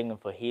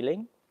lingam for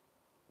healing,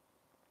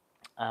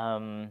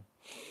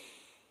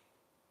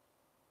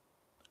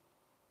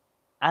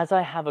 as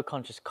I have a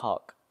conscious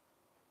cock,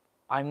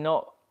 I'm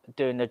not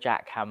doing the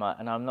jackhammer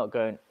and I'm not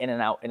going in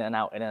and out, in and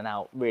out, in and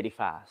out really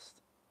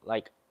fast.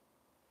 Like,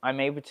 I'm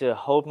able to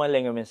hold my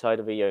lingam inside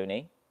of a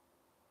yoni,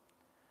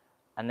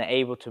 and they're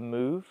able to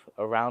move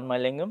around my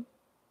lingam,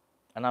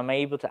 and I'm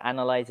able to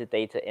analyze the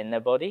data in their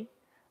body,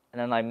 and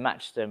then I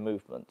match their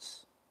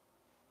movements.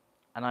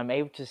 And I'm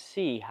able to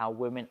see how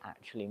women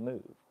actually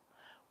move.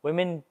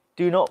 Women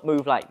do not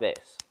move like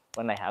this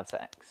when they have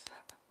sex,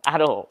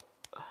 at all.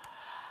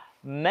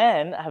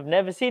 Men have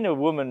never seen a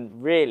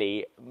woman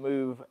really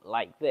move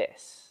like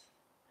this.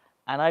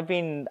 And I've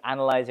been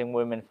analyzing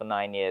women for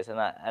 9 years, and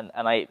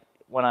I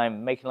when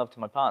I'm making love to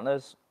my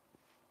partners,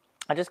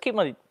 I just keep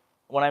when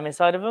I'm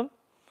inside of them,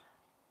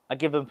 I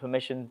give them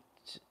permission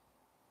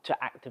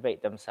to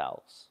activate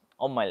themselves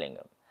on my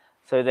lingam.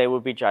 So they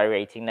would be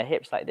gyrating their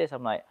hips like this.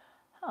 I'm like,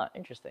 huh,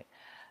 interesting.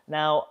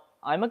 Now,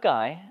 I'm a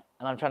guy,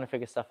 and I'm trying to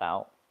figure stuff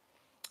out.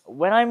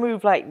 When I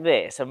move like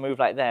this and move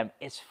like them,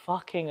 it's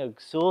fucking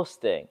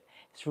exhausting.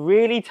 It's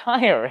really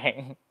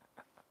tiring.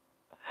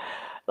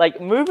 Like,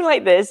 moving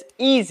like this,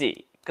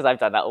 easy, because I've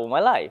done that all my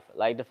life.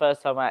 Like, the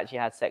first time I actually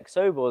had sex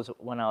sober was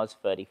when I was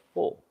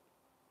 34,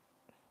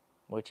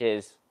 which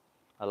is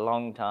a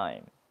long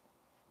time.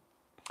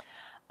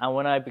 And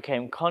when I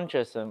became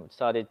conscious and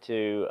started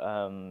to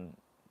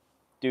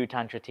do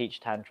Tantra, teach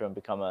Tantra, and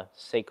become a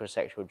sacred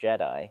sexual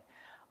Jedi,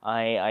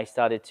 I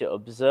started to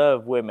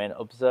observe women,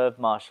 observe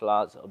martial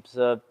arts,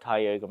 observe Thai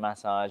yoga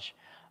massage,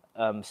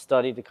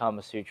 studied the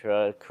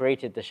KAMASUTRA,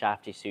 created the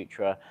Shakti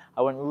Sutra.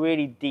 I went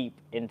really deep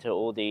into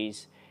all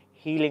these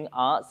healing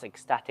arts,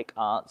 ecstatic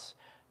arts,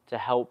 to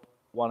help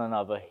one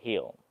another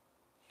heal.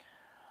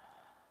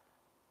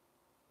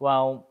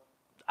 Well,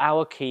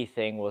 our key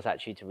thing was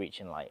actually to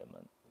reach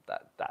enlightenment.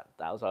 That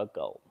was our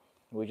goal.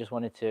 We just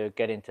wanted to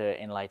get into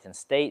enlightened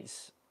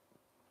states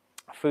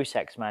through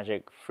sex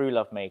magic, through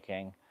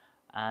lovemaking,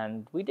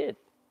 and we did.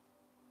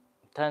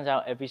 Turns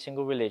out every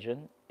single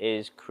religion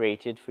is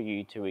created for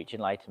you to reach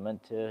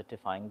enlightenment, to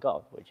find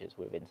God, which is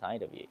within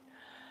inside of you.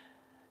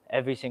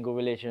 Every single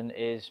religion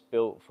is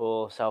built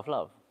for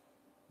self-love.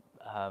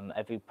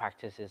 Every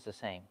practice is the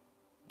same.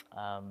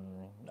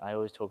 I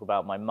always talk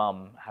about my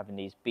mum having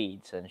these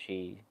beads, and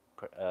she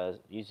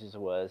uses the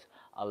words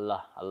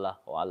Allah, Allah,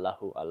 or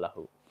Allahu,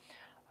 Allahu.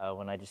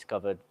 When I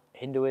discovered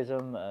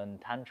Hinduism and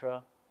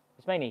Tantra,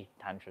 it's mainly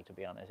Tantra, to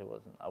be honest.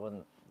 I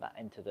wasn't that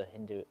into the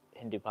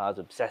Hindu part. I was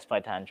obsessed by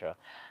Tantra,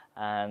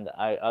 and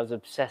I was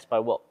obsessed by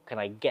what can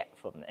I get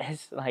from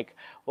this, like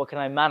what can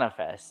I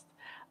manifest.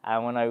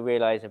 And when I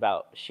realized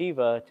about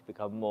Shiva, to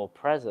become more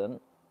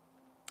present,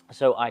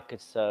 so I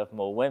could serve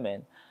more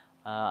women,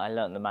 I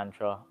learned the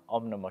mantra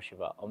Om Namo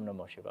Shiva, Om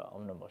Namo Shiva,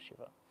 Om Namo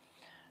Shiva.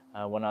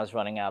 When I was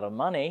running out of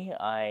money,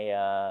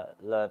 I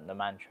learned the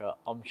mantra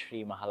Om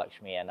Shri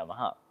Mahalakshmi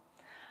Namaha.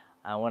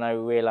 And when I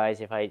realized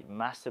if I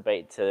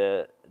masturbate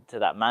to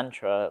that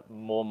mantra,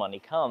 more money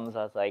comes,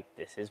 I was like,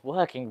 this is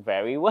working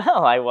very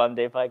well. I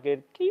wonder if I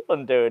could keep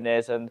on doing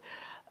this. And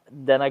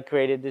then I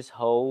created this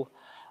whole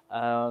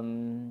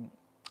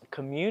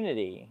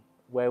community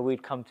where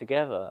we'd come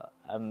together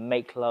and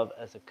make love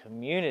as a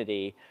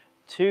community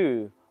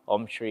to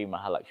Om Shri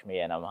Mahalakshmi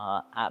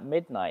Namaha at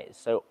midnight.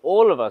 So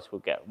all of us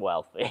would get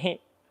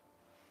wealthy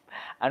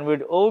and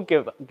we'd all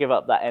give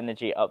up that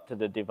energy up to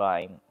the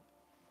divine,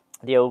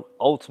 the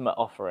ultimate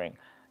offering,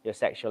 your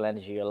sexual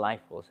energy, your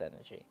life force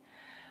energy.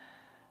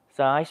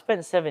 So I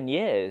spent 7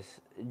 years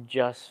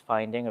just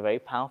finding a very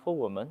powerful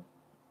woman,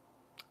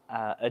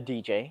 a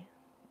DJ,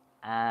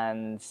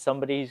 and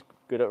somebody who's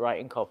good at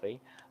writing copy.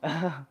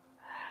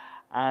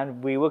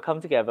 And we would come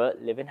together,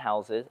 live in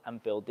houses,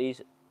 and build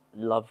these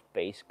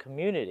love-based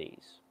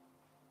communities.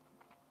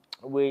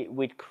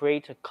 We'd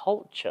create a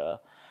culture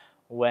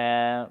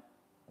where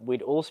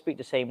we'd all speak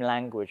the same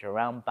language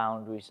around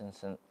boundaries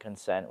and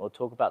consent. We'll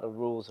talk about the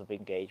rules of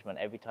engagement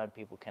every time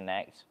people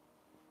connect.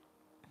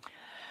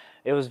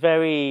 It was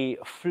very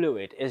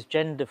fluid. It's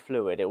gender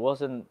fluid. It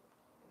wasn't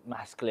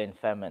masculine,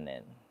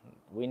 feminine.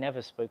 We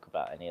never spoke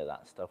about any of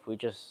that stuff.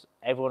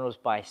 Everyone was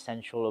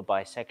bisexual or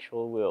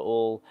bisexual. We were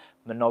all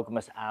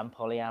monogamous and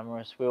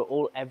polyamorous. We were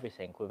all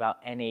everything without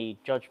any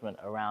judgment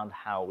around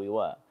how we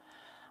were.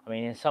 I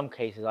mean, in some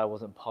cases, I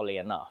wasn't poly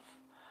enough,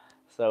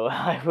 so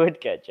I would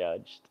get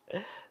judged.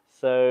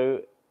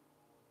 So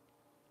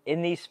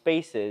in these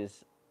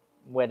spaces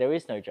where there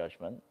is no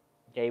judgment,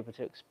 you're able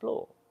to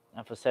explore.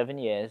 And for 7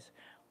 years,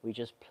 we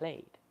just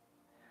played.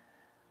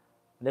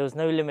 There was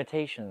no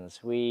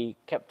limitations. We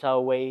kept our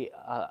way,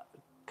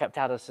 kept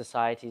out of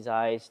society's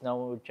eyes. No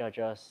one would judge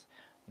us.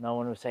 No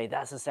one would say,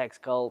 that's a sex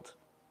cult.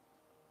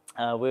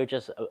 We were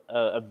just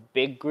a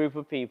big group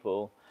of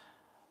people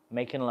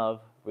making love,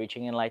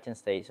 reaching enlightened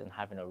states, and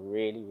having a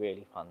really,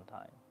 really fun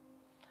time,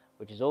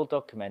 which is all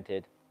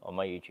documented on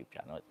my YouTube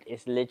channel.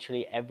 It's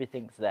literally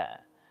everything's there,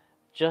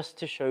 just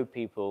to show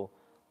people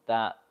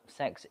that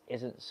sex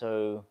isn't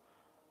so,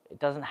 it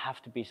doesn't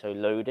have to be so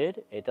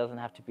loaded. It doesn't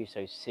have to be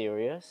so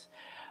serious.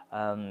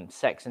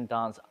 Sex and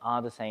dance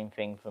are the same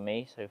thing for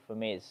me. So for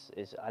me,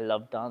 I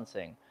love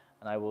dancing,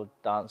 and I will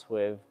dance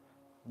with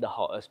the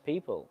hottest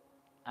people.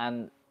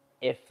 And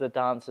if the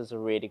dancer's a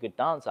really good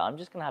dancer, I'm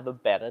just going to have a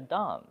better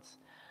dance.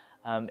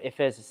 If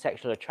there's a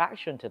sexual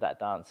attraction to that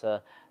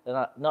dancer, then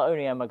not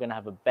only am I going to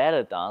have a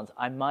better dance,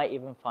 I might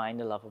even find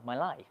the love of my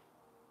life.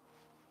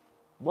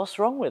 What's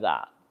wrong with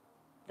that?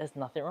 There's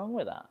nothing wrong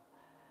with that.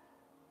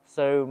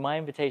 So my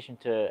invitation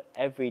to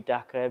every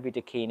Daka, every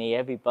Dakini,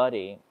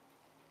 everybody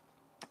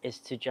is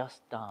to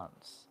just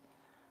dance.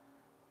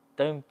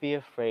 Don't be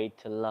afraid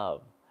to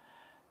love.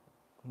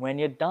 When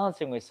you're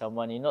dancing with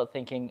someone, you're not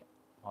thinking,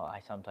 well,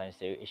 I sometimes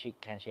do,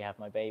 can she have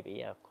my baby?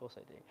 Yeah, of course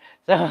I do.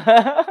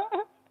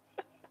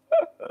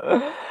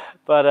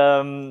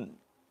 So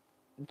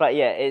but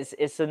yeah,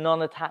 it's a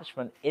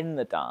non-attachment in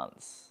the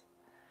dance.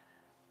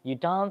 You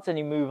dance and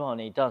you move on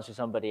and you dance with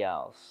somebody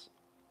else.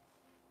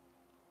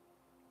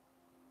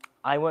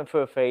 I went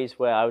through a phase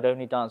where I would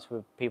only dance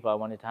with people I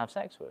wanted to have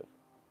sex with.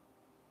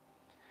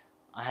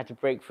 I had to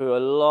break through a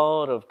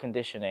lot of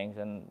conditionings,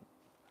 and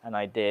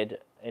I did,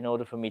 in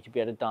order for me to be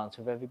able to dance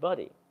with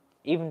everybody,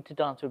 even to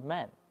dance with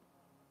men.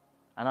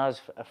 And I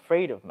was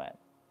afraid of men.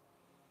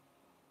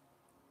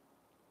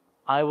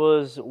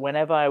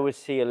 Whenever I would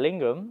see a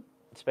lingam,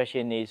 especially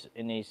in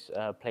these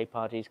play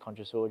parties,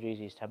 conscious orgies,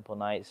 these temple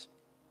nights,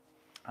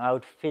 I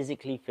would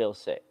physically feel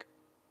sick.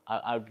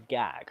 I would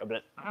gag. I'd be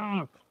like,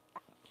 and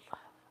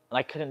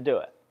I couldn't do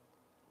it.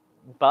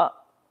 But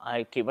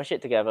I keep my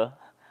shit together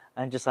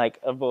and just like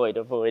avoid.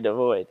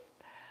 Because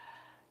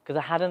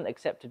I hadn't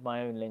accepted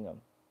my own lingam.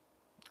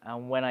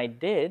 And when I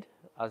did,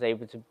 I was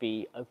able to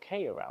be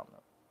okay around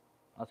them.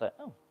 I was like,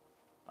 oh,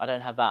 I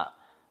don't have that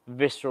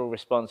visceral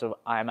response of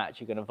I'm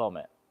actually going to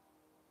vomit.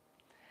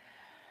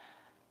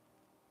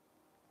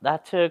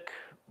 That took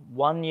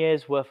 1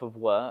 year's worth of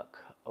work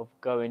of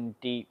going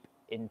deep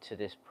into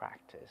this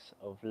practice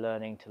of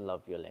learning to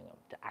love your lingam,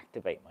 to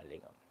activate my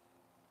lingam.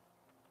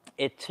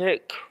 It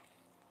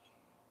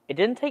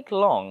didn't take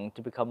long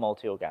to become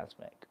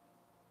multi-orgasmic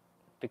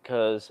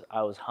because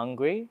I was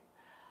hungry.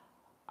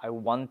 I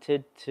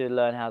wanted to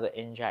learn how to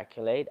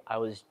ejaculate. I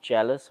was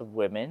jealous of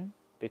women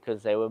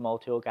because they were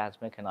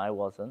multi-orgasmic and I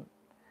wasn't.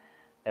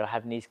 They were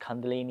having these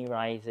kundalini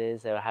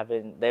rises. They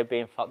were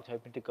being fucked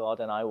open to God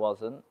and I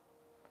wasn't.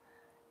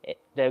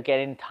 They were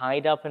getting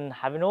tied up and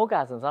having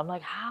orgasms. I'm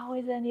like, how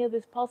is any of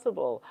this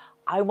possible?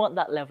 I want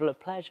that level of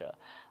pleasure.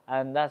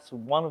 And that's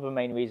one of the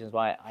main reasons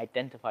why I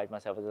identified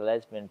myself as a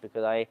lesbian,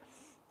 because I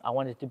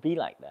wanted to be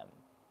like them.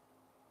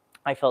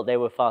 I felt they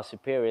were far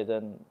superior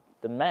than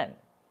men.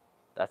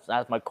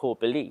 That's my core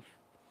belief.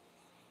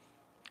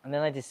 And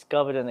then I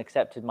discovered and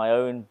accepted my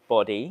own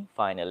body,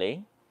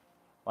 finally,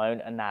 my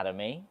own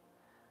anatomy.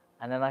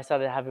 And then I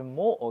started having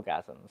more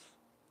orgasms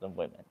than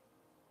women.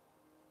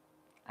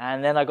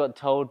 And then I got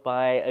told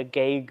by a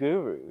gay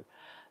guru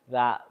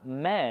that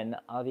men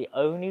are the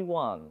only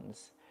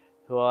ones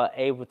who are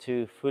able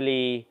to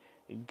fully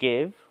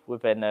give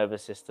with their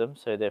nervous system,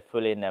 so they're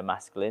fully in their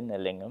masculine, their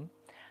lingam,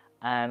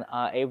 and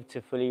are able to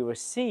fully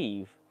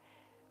receive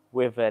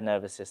with their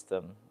nervous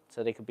system,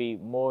 so they could be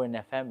more in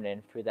their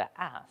feminine through their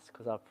ass,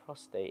 because our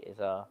prostate is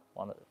a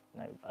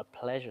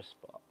pleasure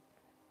spot.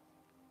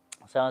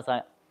 So I was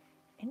like,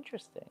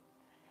 interesting.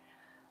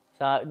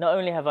 So not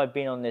only have I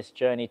been on this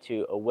journey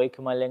to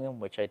awaken my lingam,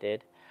 which I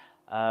did,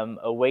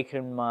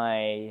 awaken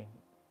my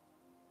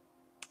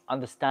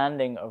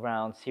understanding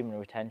around semen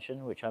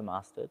retention, which I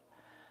mastered,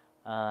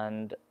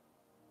 and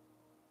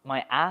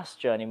my ass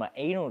journey, my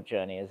anal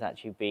journey has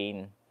actually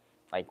been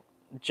like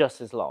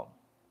just as long.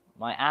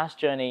 My ass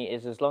journey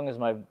is as long as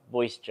my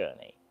voice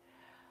journey.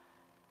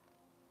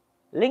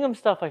 Lingam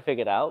stuff I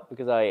figured out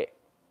because I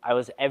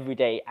was every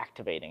day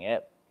activating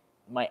it.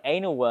 My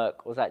anal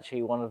work was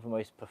actually one of the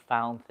most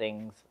profound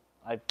things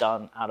I've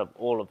done out of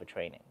all of the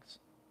trainings.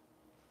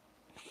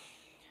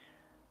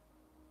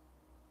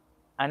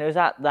 And it was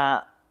at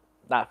that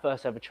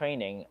first ever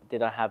training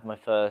did I have my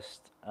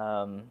first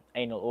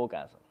anal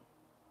orgasm.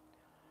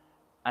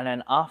 And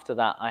then after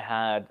that,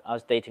 I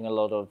was dating a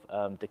lot of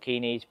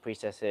dakinis,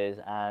 priestesses,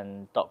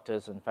 and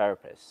doctors and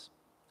therapists.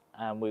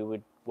 And we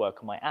would work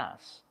on my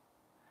ass.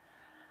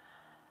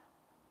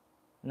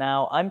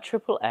 Now, I'm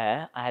triple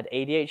air. I had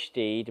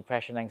ADHD,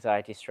 depression,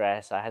 anxiety,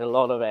 stress. I had a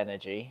lot of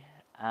energy.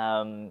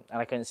 And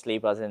I couldn't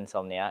sleep. I was an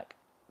insomniac.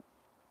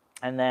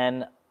 And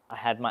then I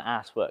had my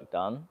ass work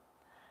done.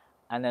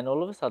 And then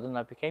all of a sudden,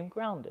 I became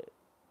grounded.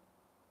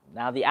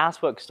 Now, the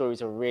ass work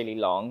stories are really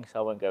long, so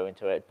I won't go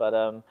into it. But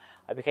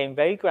I became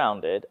very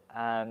grounded.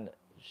 And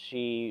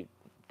I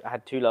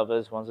had two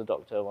lovers. One's a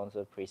doctor, one's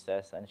a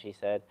priestess. And she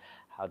said,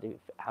 how do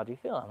you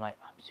feel? I'm like,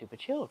 I'm super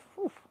chilled.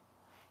 Whew.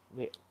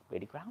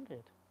 Really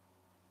grounded.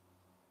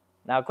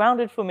 Now,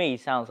 grounded for me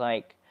sounds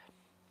like,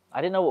 I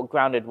didn't know what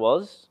grounded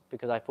was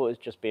because I thought it was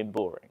just being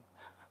boring.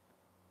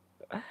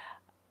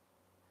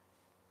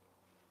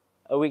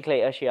 A week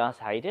later, she asked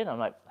how you did. I'm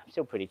like, I'm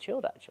still pretty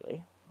chilled,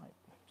 actually. I'm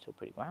still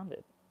pretty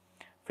grounded.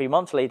 3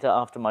 months later,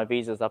 after my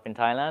visa's up in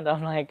Thailand,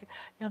 I'm like,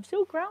 yeah, I'm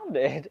still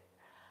grounded.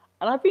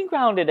 And I've been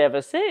grounded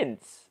ever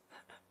since.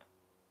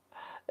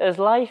 There's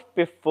life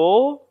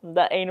before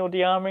that anal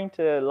de-arming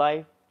to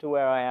life to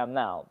where I am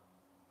now.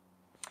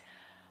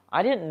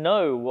 I didn't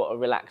know what a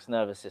relaxed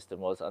nervous system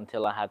was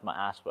until I had my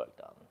ass work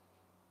done.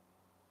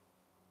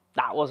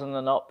 That wasn't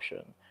an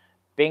option.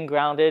 Being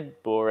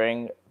grounded,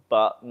 boring,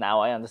 but now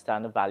I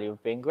understand the value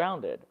of being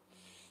grounded.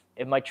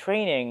 In my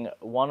training,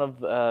 one of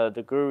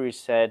the gurus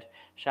said,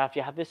 Shaf,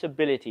 you have this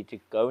ability to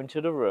go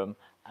into the room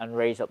and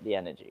raise up the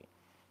energy.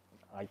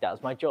 Like, that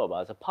was my job. I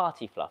was a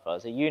party fluffer. I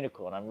was a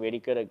unicorn. I'm really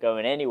good at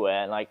going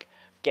anywhere and like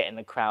getting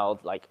the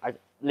crowd. Like, I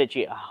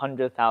literally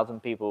 100,000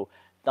 people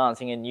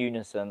dancing in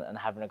unison and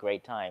having a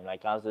great time.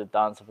 Like, I was a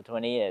dancer for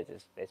 20 years.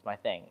 It's my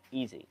thing.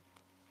 Easy.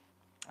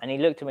 And he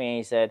looked at me and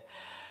he said,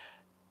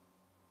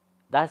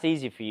 that's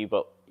easy for you,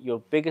 but your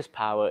biggest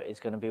power is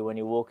going to be when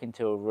you walk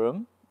into a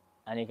room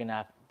and you're going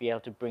to be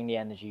able to bring the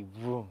energy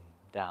vroom,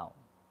 down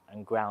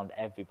and ground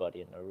everybody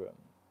in the room.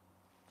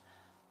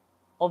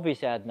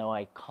 Obviously, I had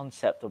no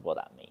concept of what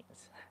that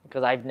means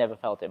because I've never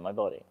felt it in my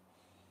body.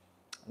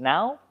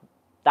 Now,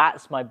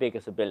 that's my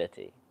biggest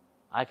ability.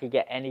 I could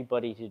get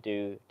anybody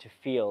to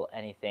feel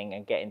anything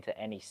and get into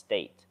any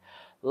state.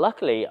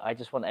 Luckily, I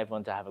just want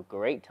everyone to have a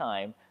great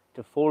time,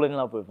 to fall in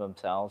love with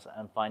themselves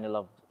and find the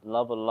love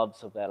or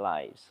loves of their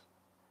lives.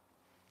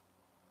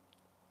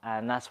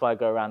 And that's why I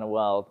go around the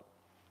world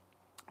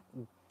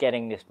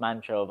getting this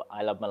mantra of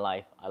I love my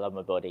life, I love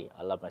my body,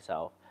 I love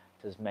myself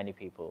to as many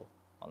people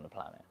on the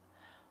planet.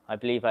 I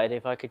believe that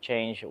if I could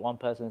change one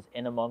person's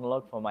inner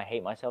monologue from I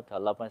hate myself to I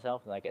love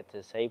myself, then I get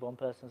to save one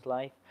person's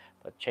life,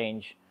 but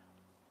change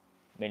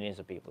millions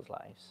of people's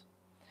lives.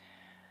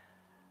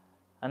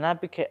 And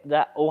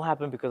that all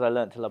happened because I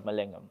learned to love my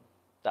lingam.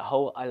 That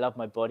whole I love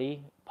my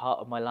body part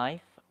of my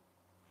life,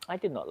 I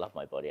did not love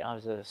my body. I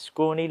was a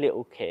scrawny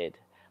little kid.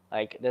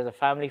 Like, there's a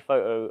family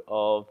photo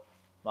of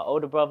my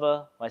older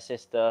brother, my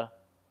sister,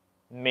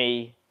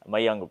 me, and my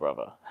younger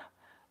brother.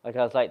 Like,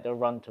 I was like the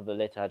runt of the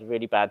litter. I had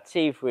really bad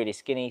teeth, really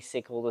skinny,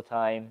 sick all the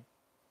time.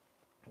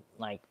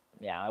 Like,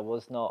 yeah, I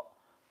was not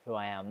who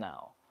I am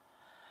now.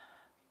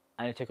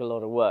 And it took a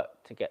lot of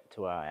work to get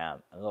to where I am,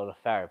 a lot of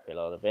therapy, a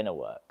lot of inner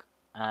work.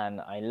 And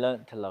I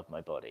learned to love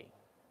my body.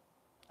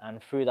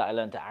 And through that, I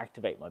learned to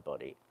activate my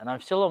body. And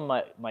I'm still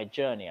on my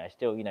journey. I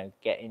still,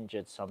 get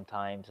injured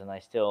sometimes. And I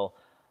still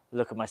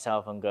look at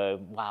myself and go,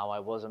 wow, I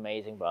was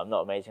amazing, but I'm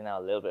not amazing now.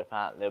 A little bit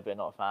fat, a little bit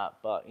not fat.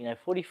 But,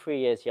 43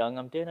 years young,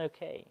 I'm doing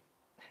okay.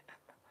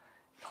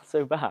 Not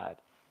so bad.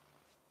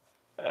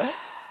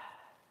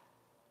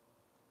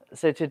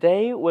 So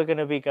today, we're going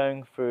to be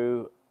going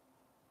through,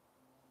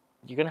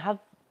 you're going to have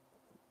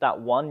that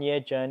 1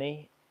 year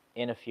journey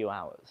in a few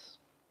hours.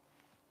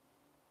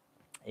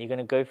 You're going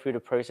to go through the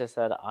process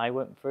that I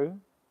went through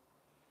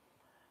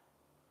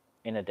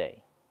in a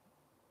day.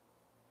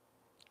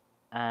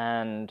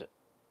 And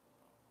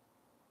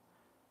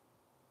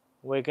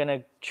we're going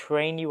to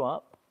train you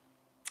up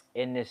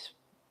in this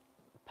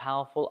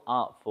powerful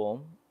art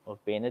form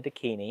of being a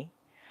dakini,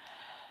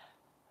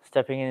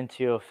 stepping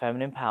into your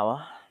feminine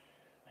power,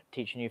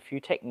 teaching you a few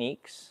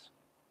techniques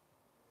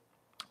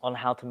on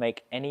how to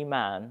make any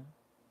man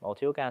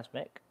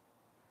multi-orgasmic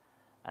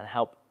and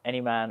help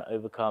any man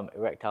overcome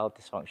erectile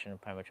dysfunction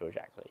and premature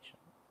ejaculation.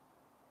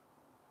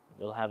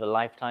 You'll have a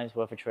lifetime's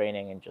worth of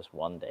training in just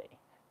 1 day.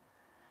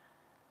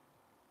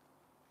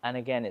 And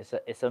again,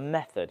 it's a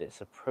method, it's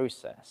a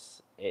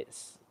process.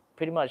 It's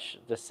pretty much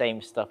the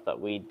same stuff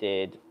that we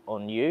did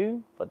on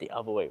you, but the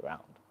other way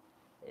around.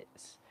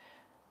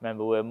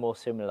 Remember, we're more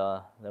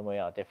similar than we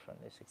are different.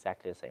 It's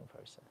exactly the same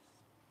process.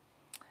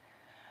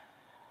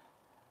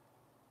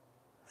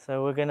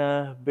 So we're going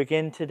to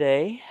begin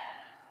today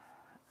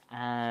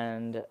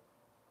and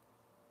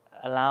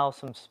allow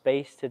some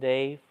space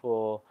today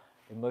for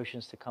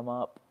emotions to come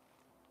up.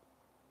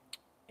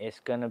 It's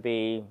going to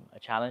be a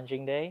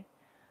challenging day,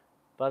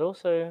 but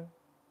also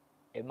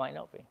it might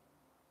not be.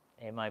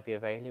 It might be a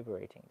very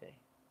liberating day.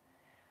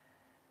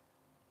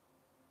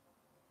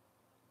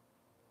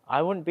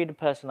 I wouldn't be the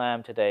person I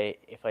am today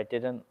if I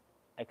didn't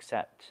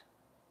accept,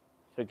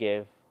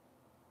 forgive,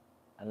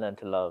 and learn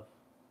to love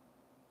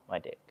my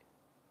dick.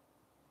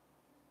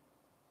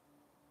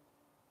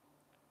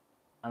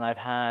 And I've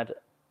had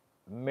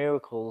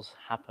miracles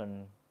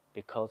happen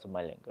because of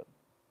my lingam.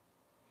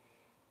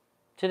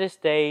 To this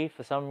day,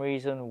 for some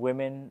reason,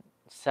 women,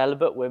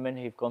 celibate women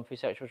who've gone through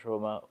sexual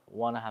trauma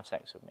want to have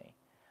sex with me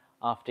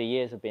after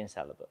years of being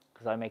celibate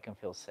because I make them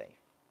feel safe.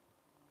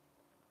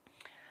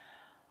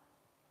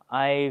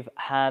 I've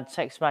had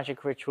sex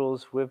magic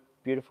rituals with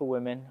beautiful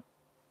women,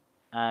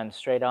 and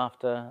straight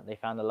after, they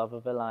found the love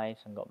of their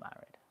lives and got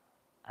married.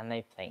 And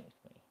they thanked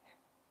me.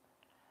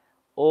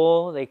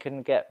 Or they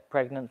couldn't get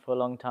pregnant for a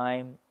long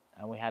time,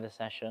 and we had a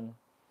session,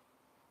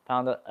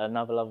 found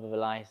another love of their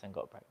lives and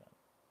got pregnant.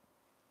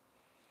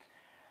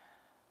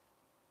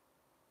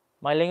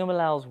 My lingam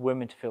allows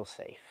women to feel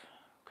safe,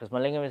 because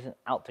my lingam isn't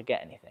out to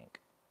get anything.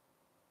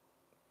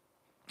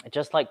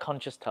 Just like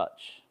conscious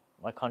touch,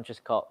 my conscious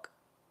cock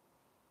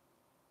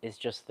is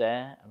just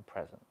there and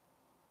present.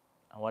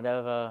 And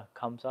whatever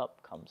comes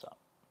up, comes up.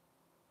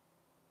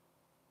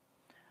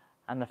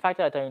 And the fact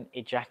that I don't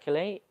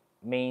ejaculate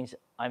means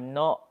I'm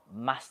not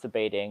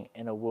masturbating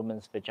in a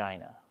woman's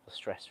vagina for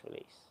stress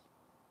release.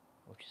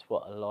 which is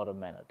what a lot of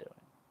men are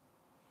doing.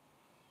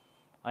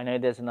 I know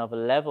there's another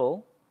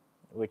level,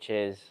 which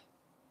is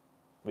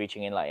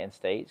reaching enlightened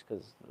states,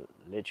 because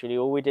literally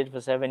all we did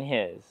for 7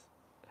 years.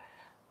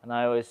 And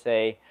I always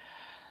say,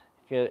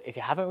 if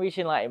you haven't reached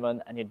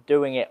enlightenment and you're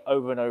doing it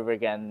over and over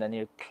again, then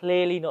you're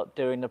clearly not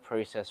doing the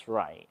process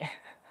right.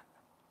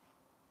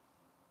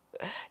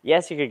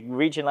 Yes, you could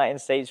reach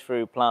enlightened states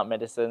through plant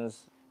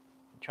medicines.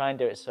 Try and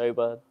do it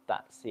sober.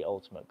 That's the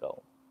ultimate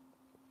goal.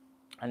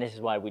 And this is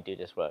why we do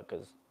this work,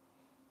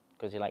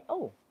 because you're like,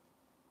 oh,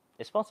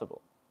 it's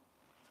possible.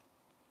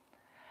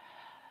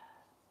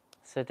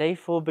 So day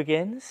 4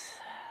 begins,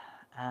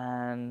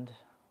 and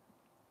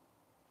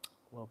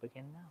we'll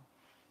begin now.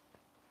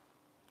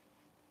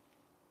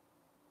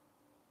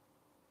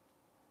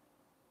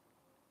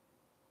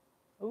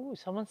 Oh,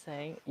 someone's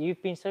saying,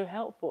 you've been so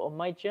helpful on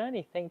my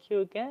journey. Thank you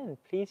again.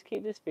 Please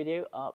keep this video up